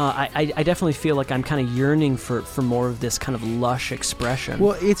 I definitely feel like I'm kind of yearning for more of this kind of lush expression.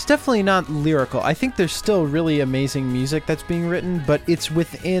 Well, it's definitely not lyrical. I think there's still really amazing music that's being written, but it's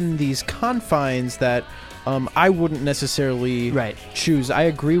within these confines that I wouldn't necessarily choose. I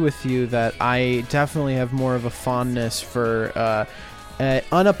agree with you that I definitely have more of a fondness for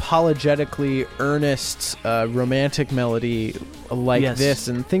unapologetically earnest romantic melody like this,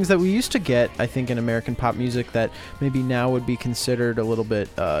 and things that we used to get, I think, in American pop music that maybe now would be considered a little bit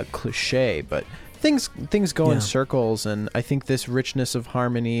cliche, but things go in circles, and I think this richness of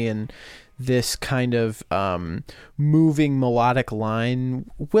harmony and this kind of moving melodic line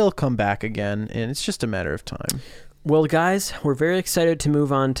will come back again, and it's just a matter of time. Well, guys, we're very excited to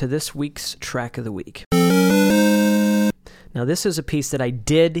move on to this week's Track of the Week. Now, this is a piece that I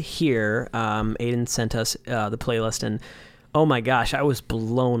did hear. Aiden sent us the playlist, and oh my gosh, I was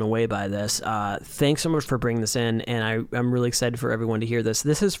blown away by this. Thanks so much for bringing this in, and I'm really excited for everyone to hear this.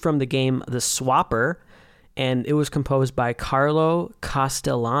 This is from the game The Swapper, and it was composed by Carlo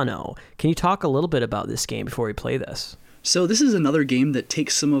Castellano. Can you talk a little bit about this game before we play this? So this is another game that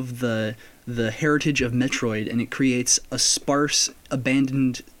takes some of the heritage of Metroid, and it creates a sparse,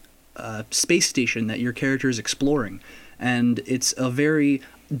 abandoned space station that your character is exploring. And it's a very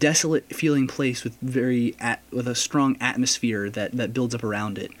desolate feeling place with with a strong atmosphere that builds up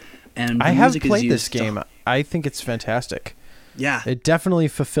around it. And I have played this game. I think it's fantastic. Yeah. It definitely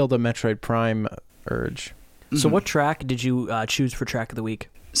fulfilled a Metroid Prime urge. So what track did you choose for Track of the Week?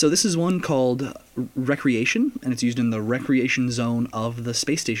 So this is one called Recreation, and it's used in the recreation zone of the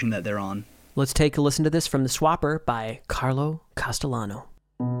space station that they're on. Let's take a listen to this from The Swapper by Carlo Castellano.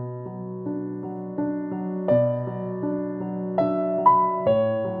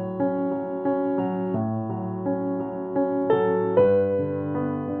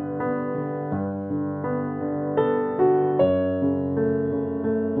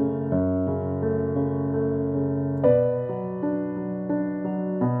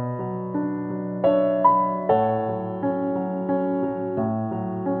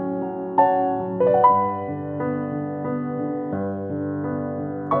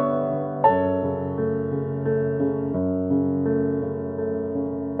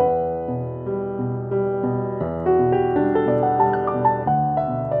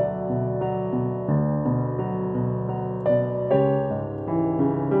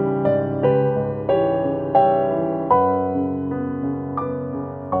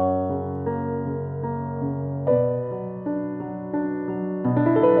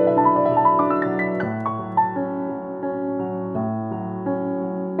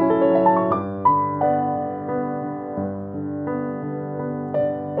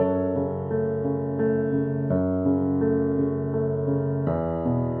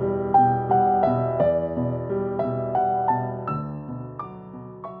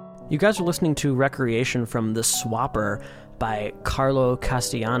 You guys are listening to Recreation from The Swapper by Carlo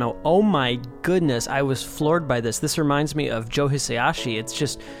Castellano. Oh my goodness, I was floored by this. This reminds me of Joe Hisaishi. It's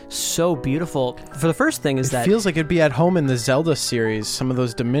just so beautiful. For the first thing is it feels like it'd be at home in the Zelda series, some of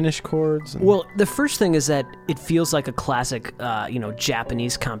those diminished chords. Well, the first thing is that it feels like a classic,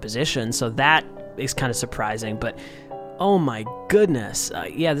 Japanese composition, so that is kind of surprising, but oh my goodness.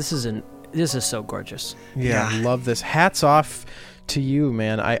 This is so gorgeous. Yeah, I love this. Hats off to you,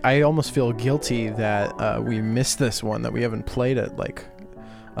 man. I almost feel guilty that we missed this one, that we haven't played it.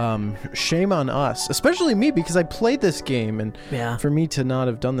 Shame on us, especially me, because I played this game, and for me to not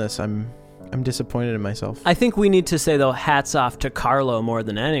have done this, I'm disappointed in myself. I think we need to say, though, hats off to Carlo more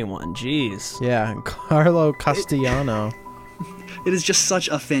than anyone. Jeez. Yeah, Carlo Castellano. It is just such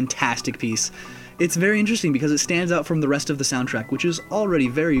a fantastic piece. It's very interesting because it stands out from the rest of the soundtrack, which is already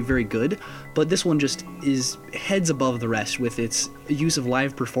very, very good, but this one just is heads above the rest with its use of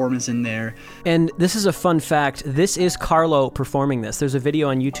live performance in there. And this is a fun fact. This is Carlo performing this. There's a video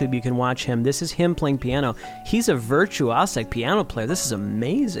on YouTube. You can watch him. This is him playing piano. He's a virtuosic piano player. This is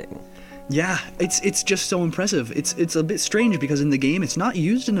amazing. Yeah, it's just so impressive. It's a bit strange because in the game it's not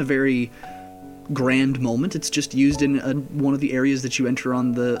used in a very grand moment. It's just used in one of the areas that you enter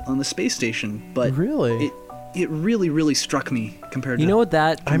on the space station. But really, it really, really struck me compared to... You know what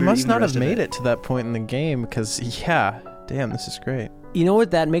I must not have made it to that point in the game because, damn, this is great. You know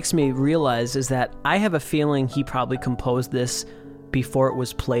what that makes me realize is that I have a feeling he probably composed this before it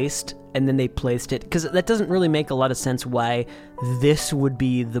was placed, and then they placed it, because that doesn't really make a lot of sense why this would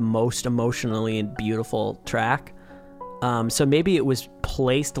be the most emotionally beautiful track. So maybe it was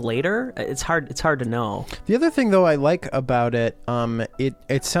placed later. It's hard to know. The other thing, though, I like about it,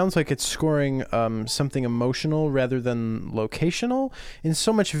 it sounds like it's scoring something emotional rather than locational. In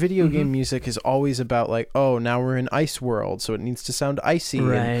so much video game music is always about like, oh, now we're in Ice World, so it needs to sound icy.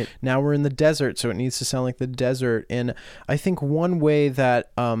 Right. And now we're in the desert, so it needs to sound like the desert. And I think one way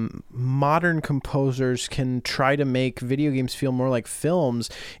that modern composers can try to make video games feel more like films,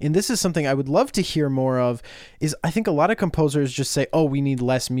 and this is something I would love to hear more of, is I think a lot of composers just say, oh, we need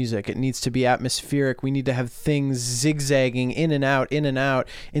less music. It needs to be atmospheric. We need to have things zigzagging in and out.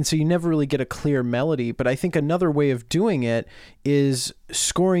 And so you never really get a clear melody. But I think another way of doing it is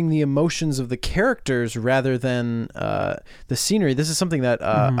scoring the emotions of the characters rather than the scenery. This is something that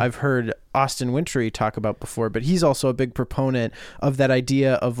I've heard Austin Wintory talk about before, but he's also a big proponent of that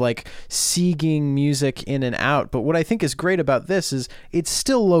idea of like seeing music in and out. But what I think is great about this is it's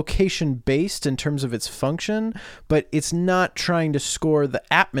still location based in terms of its function, but it's not trying to score the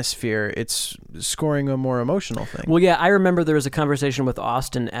atmosphere. It's scoring a more emotional thing. Well, yeah, I remember there was a conversation with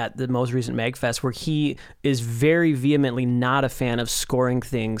Austin at the most recent MagFest where he is very vehemently not a fan of scoring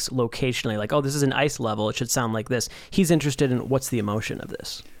things locationally, like, oh, this is an ice level, it should sound like this. He's interested in what's the emotion of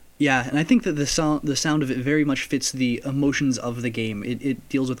this. Yeah, and I think that the sound of it very much fits the emotions of the game. It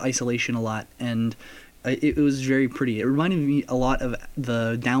deals with isolation a lot, and it was very pretty. It reminded me a lot of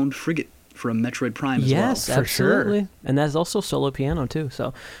the downed frigate from Metroid Prime as well. Yes, absolutely. Sure. And that's also solo piano too.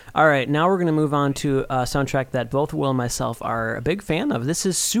 So, all right, now we're going to move on to a soundtrack that both Will and myself are a big fan of. This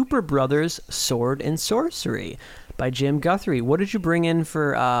is Super Brothers Sword and Sorcery by Jim Guthrie. What did you bring in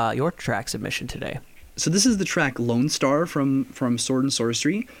for your track submission today? So this is the track Lone Star from Sword and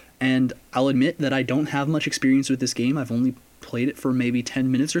Sorcery, and I'll admit that I don't have much experience with this game. I've only played it for maybe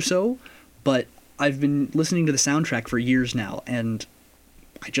 10 minutes or so, but I've been listening to the soundtrack for years now, and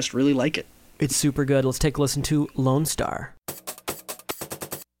I just really like it. It's super good. Let's take a listen to Lone Star.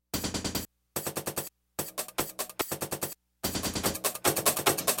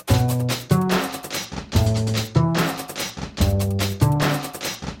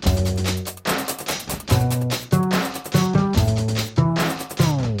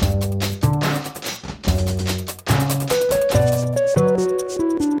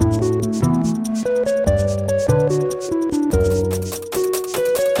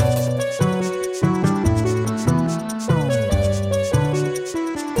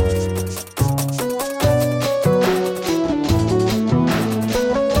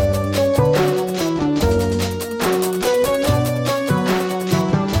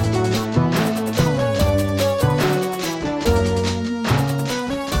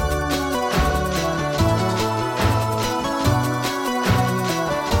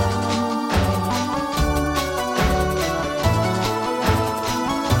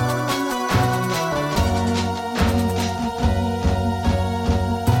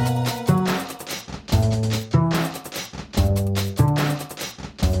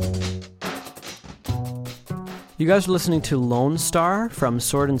 You guys are listening to Lone Star from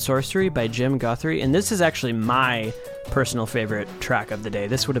Sword and Sorcery by Jim Guthrie, and this is actually my personal favorite track of the day.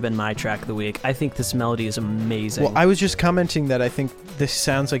 This would have been my track of the week. I think this melody is amazing. Well, I was just commenting that I think this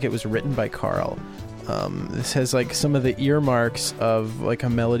sounds like it was written by Carl. This has like some of the earmarks of like a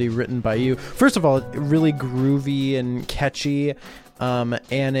melody written by you. First of all, really groovy and catchy.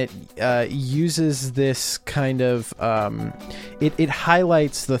 And it uses this kind of it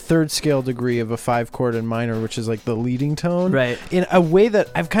highlights the third scale degree of a 5-chord in minor, which is like the leading tone, right, in a way that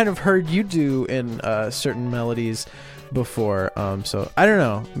I've kind of heard you do in certain melodies before. So I don't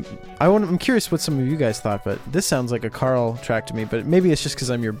know. I'm curious what some of you guys thought, but this sounds like a Carl track to me. But maybe it's just because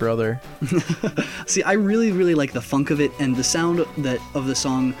I'm your brother. See, I really, really like the funk of it, and the sound of the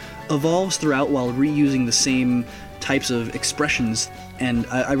song evolves throughout while reusing the same types of expressions, and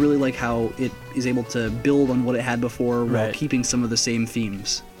I really like how it is able to build on what it had before while keeping some of the same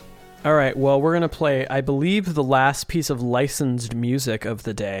themes. All right, well, we're going to play, I believe, the last piece of licensed music of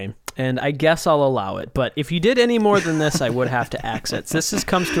the day, and I guess I'll allow it, but if you did any more than this, I would have to exit. This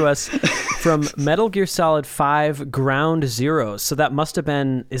comes to us from Metal Gear Solid 5 Ground Zeroes, so that must have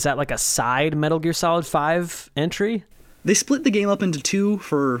been, is that like a side Metal Gear Solid 5 entry? They split the game up into two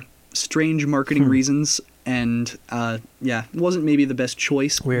for strange marketing reasons, and it wasn't maybe the best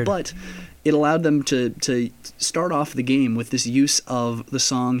choice. Weird. But it allowed them to start off the game with this use of the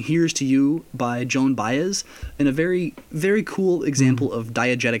song Here's to You by Joan Baez, in a very, very cool example of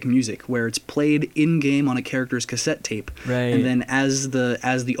diegetic music, where it's played in-game on a character's cassette tape. Right. And then as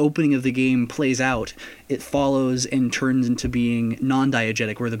the opening of the game plays out, it follows and turns into being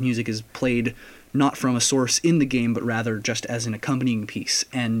non-diegetic, where the music is played not from a source in the game, but rather just as an accompanying piece.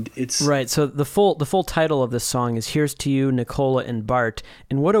 And it's right. So the full title of this song is "Here's to You, Nicola and Bart."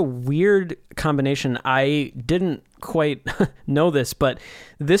 And what a weird combination! I didn't quite know this, but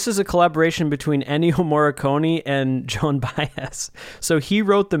this is a collaboration between Ennio Morricone and Joan Baez. So he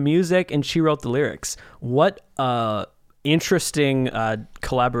wrote the music and she wrote the lyrics. What interesting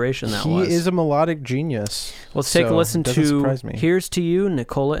collaboration that was. He is a melodic genius. Let's take a listen to "Here's to You,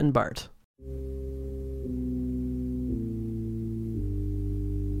 Nicola and Bart."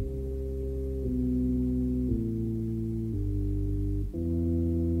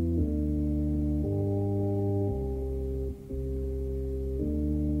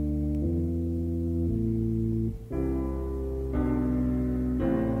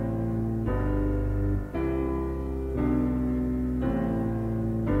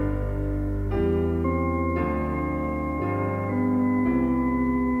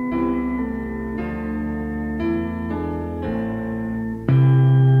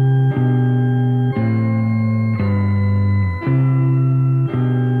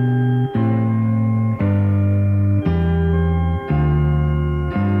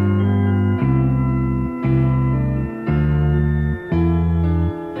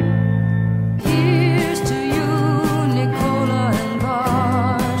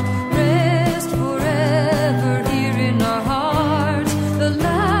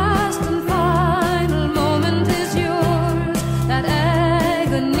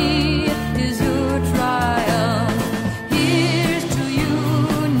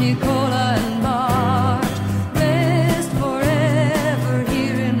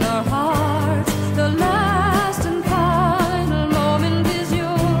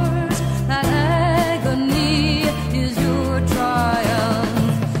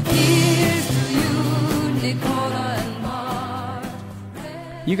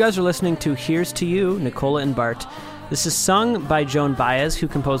 You guys are listening to "Here's to You, Nicola and Bart." This is sung by Joan Baez, who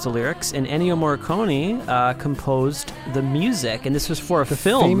composed the lyrics, and Ennio Morricone composed the music. And this was for a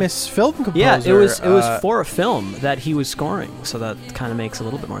film. Famous film composer. Yeah, it was for a film that he was scoring, so that kind of makes a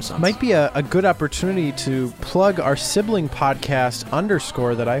little bit more sense. Might be a good opportunity to plug our sibling podcast,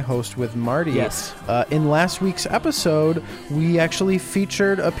 Underscore, that I host with Marty. Yes. In last week's episode, we actually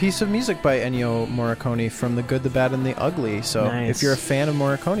featured a piece of music by Ennio Morricone from The Good, the Bad, and the Ugly. So if you're a fan of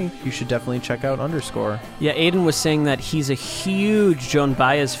Morricone, you should definitely check out Underscore. Yeah, Aiden was saying that he's a huge Joan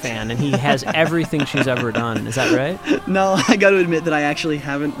Baez fan, and he has everything she's ever done. Is that right? No, I got to admit that I actually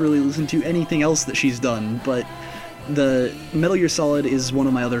haven't really listened to anything else that she's done, but the Metal Gear Solid is one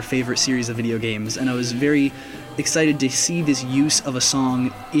of my other favorite series of video games, and I was very excited to see this use of a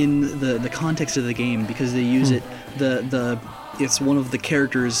song in the context of the game, because they use it, it's one of the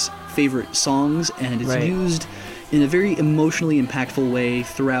characters' favorite songs, and it's used in a very emotionally impactful way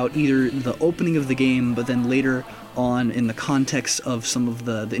throughout either the opening of the game, but then later on in the context of some of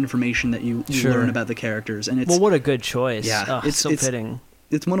the information that you learn about the characters. And it's what a good choice. Yeah, it's so fitting.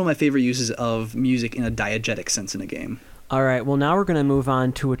 It's one of my favorite uses of music in a diegetic sense in a game. All right, well, now we're going to move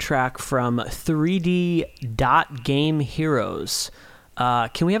on to a track from 3D Dot Game Heroes.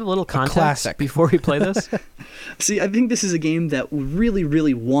 Can we have a little context before we play this? See, I think this is a game that really,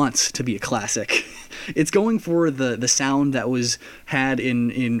 really wants to be a classic. It's going for the sound that was had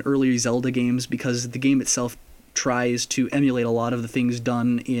in earlier Zelda games, because the game itself tries to emulate a lot of the things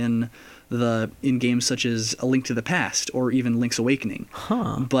done in games such as A Link to the Past or even Link's Awakening.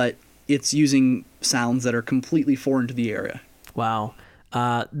 But it's using sounds that are completely foreign to the era. Wow.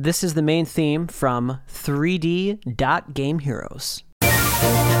 This is the main theme from 3D Dot Game Heroes.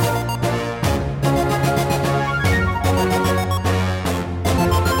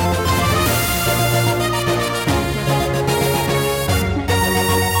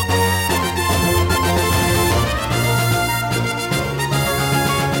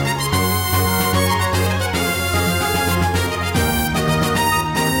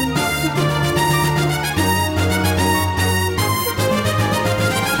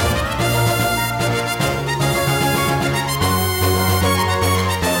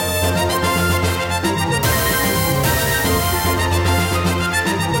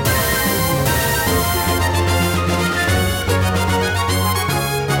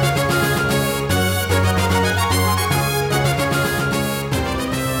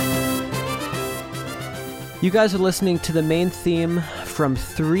 You guys are listening to the main theme from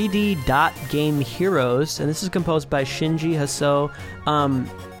 3D Dot Game Heroes, and this is composed by Shinji Hasso.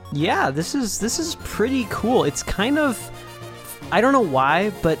 Yeah, this is pretty cool. It's kind of, I don't know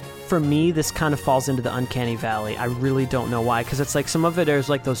why, but for me, this kind of falls into the uncanny valley. I really don't know why, because it's like some of it is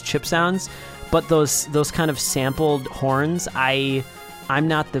like those chip sounds, but those kind of sampled horns, I I'm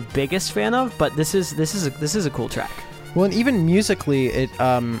not the biggest fan of, but this is a cool track. Well, and even musically,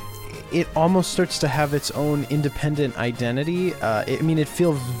 it almost starts to have its own independent identity. It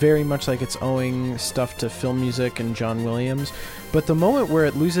feels very much like it's owing stuff to film music and John Williams. But the moment where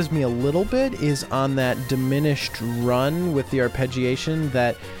it loses me a little bit is on that diminished run with the arpeggiation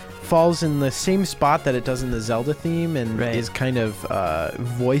that falls in the same spot that it does in the Zelda theme and is kind of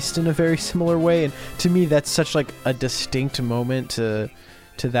voiced in a very similar way. And to me, that's such like a distinct moment to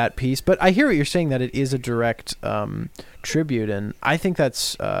that piece. But I hear what you're saying, that it is a direct tribute, and I think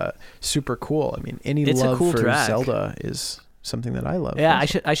that's super cool. I mean, it's love for track. Zelda is something that I love. Yeah,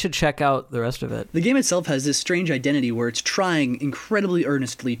 I should check out the rest of it. The game itself has this strange identity where it's trying incredibly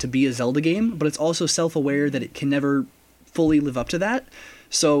earnestly to be a Zelda game, but it's also self-aware that it can never fully live up to that.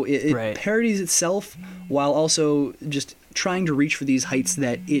 So it parodies itself while also just trying to reach for these heights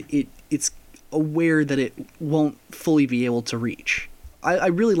that it's aware that it won't fully be able to reach. I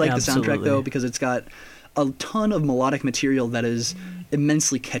really like the soundtrack, though, because it's got a ton of melodic material that is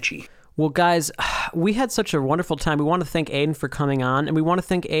immensely catchy. Well, guys, we had such a wonderful time. We want to thank Aiden for coming on, and we want to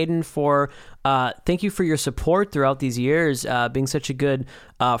thank Aiden for thank you for your support throughout these years, being such a good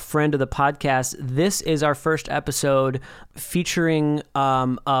friend of the podcast. This is our first episode featuring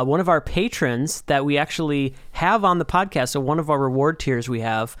one of our patrons that we actually have on the podcast. So one of our reward tiers we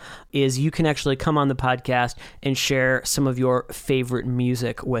have is you can actually come on the podcast and share some of your favorite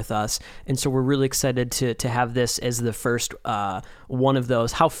music with us. And so we're really excited to have this as the first one of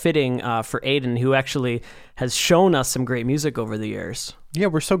those. How fitting for Aiden, who actually has shown us some great music over the years. Yeah,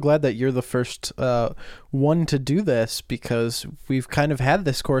 we're so glad that you're the first one to do this, because we've kind of had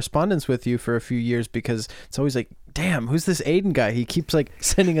this correspondence with you for a few years, because it's always like, damn, who's this Aiden guy? He keeps like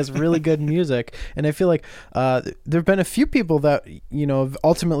sending us really good music. And I feel like there have been a few people that,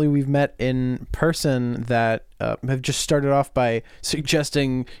 ultimately we've met in person that have just started off by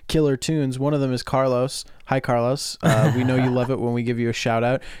suggesting killer tunes. One of them is Carlos. Hi, Carlos. We know you love it when we give you a shout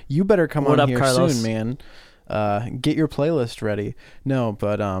out. You better come on here Carlos? Soon, man. Get your playlist ready. No,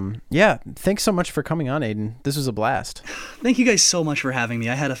 but yeah, thanks so much for coming on, Aiden. This was a blast. Thank you guys so much for having me.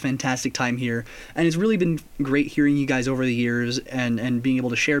 I had a fantastic time here, and it's really been great hearing you guys over the years and being able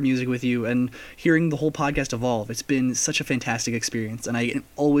to share music with you and hearing the whole podcast evolve. It's been such a fantastic experience, and I am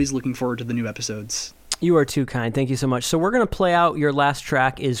always looking forward to the new episodes. You are too kind. Thank you so much. So we're going to play out your last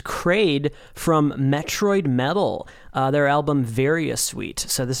track is Kraid from Metroid Metal, their album Varia Suite.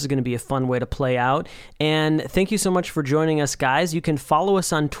 So this is going to be a fun way to play out. And thank you so much for joining us, guys. You can follow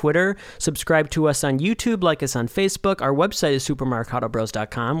us on Twitter, subscribe to us on YouTube, like us on Facebook. Our website is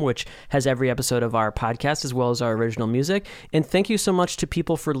supermarcadobros.com, which has every episode of our podcast as well as our original music. And thank you so much to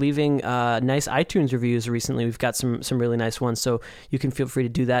people for leaving nice iTunes reviews recently. We've got some really nice ones, so you can feel free to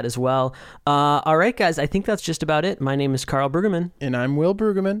do that as well. All right, guys. I think that's just about it. My name is Carl Brueggemann. And I'm Will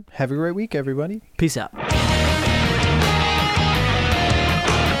Brueggemann. Have a great week, everybody. Peace out.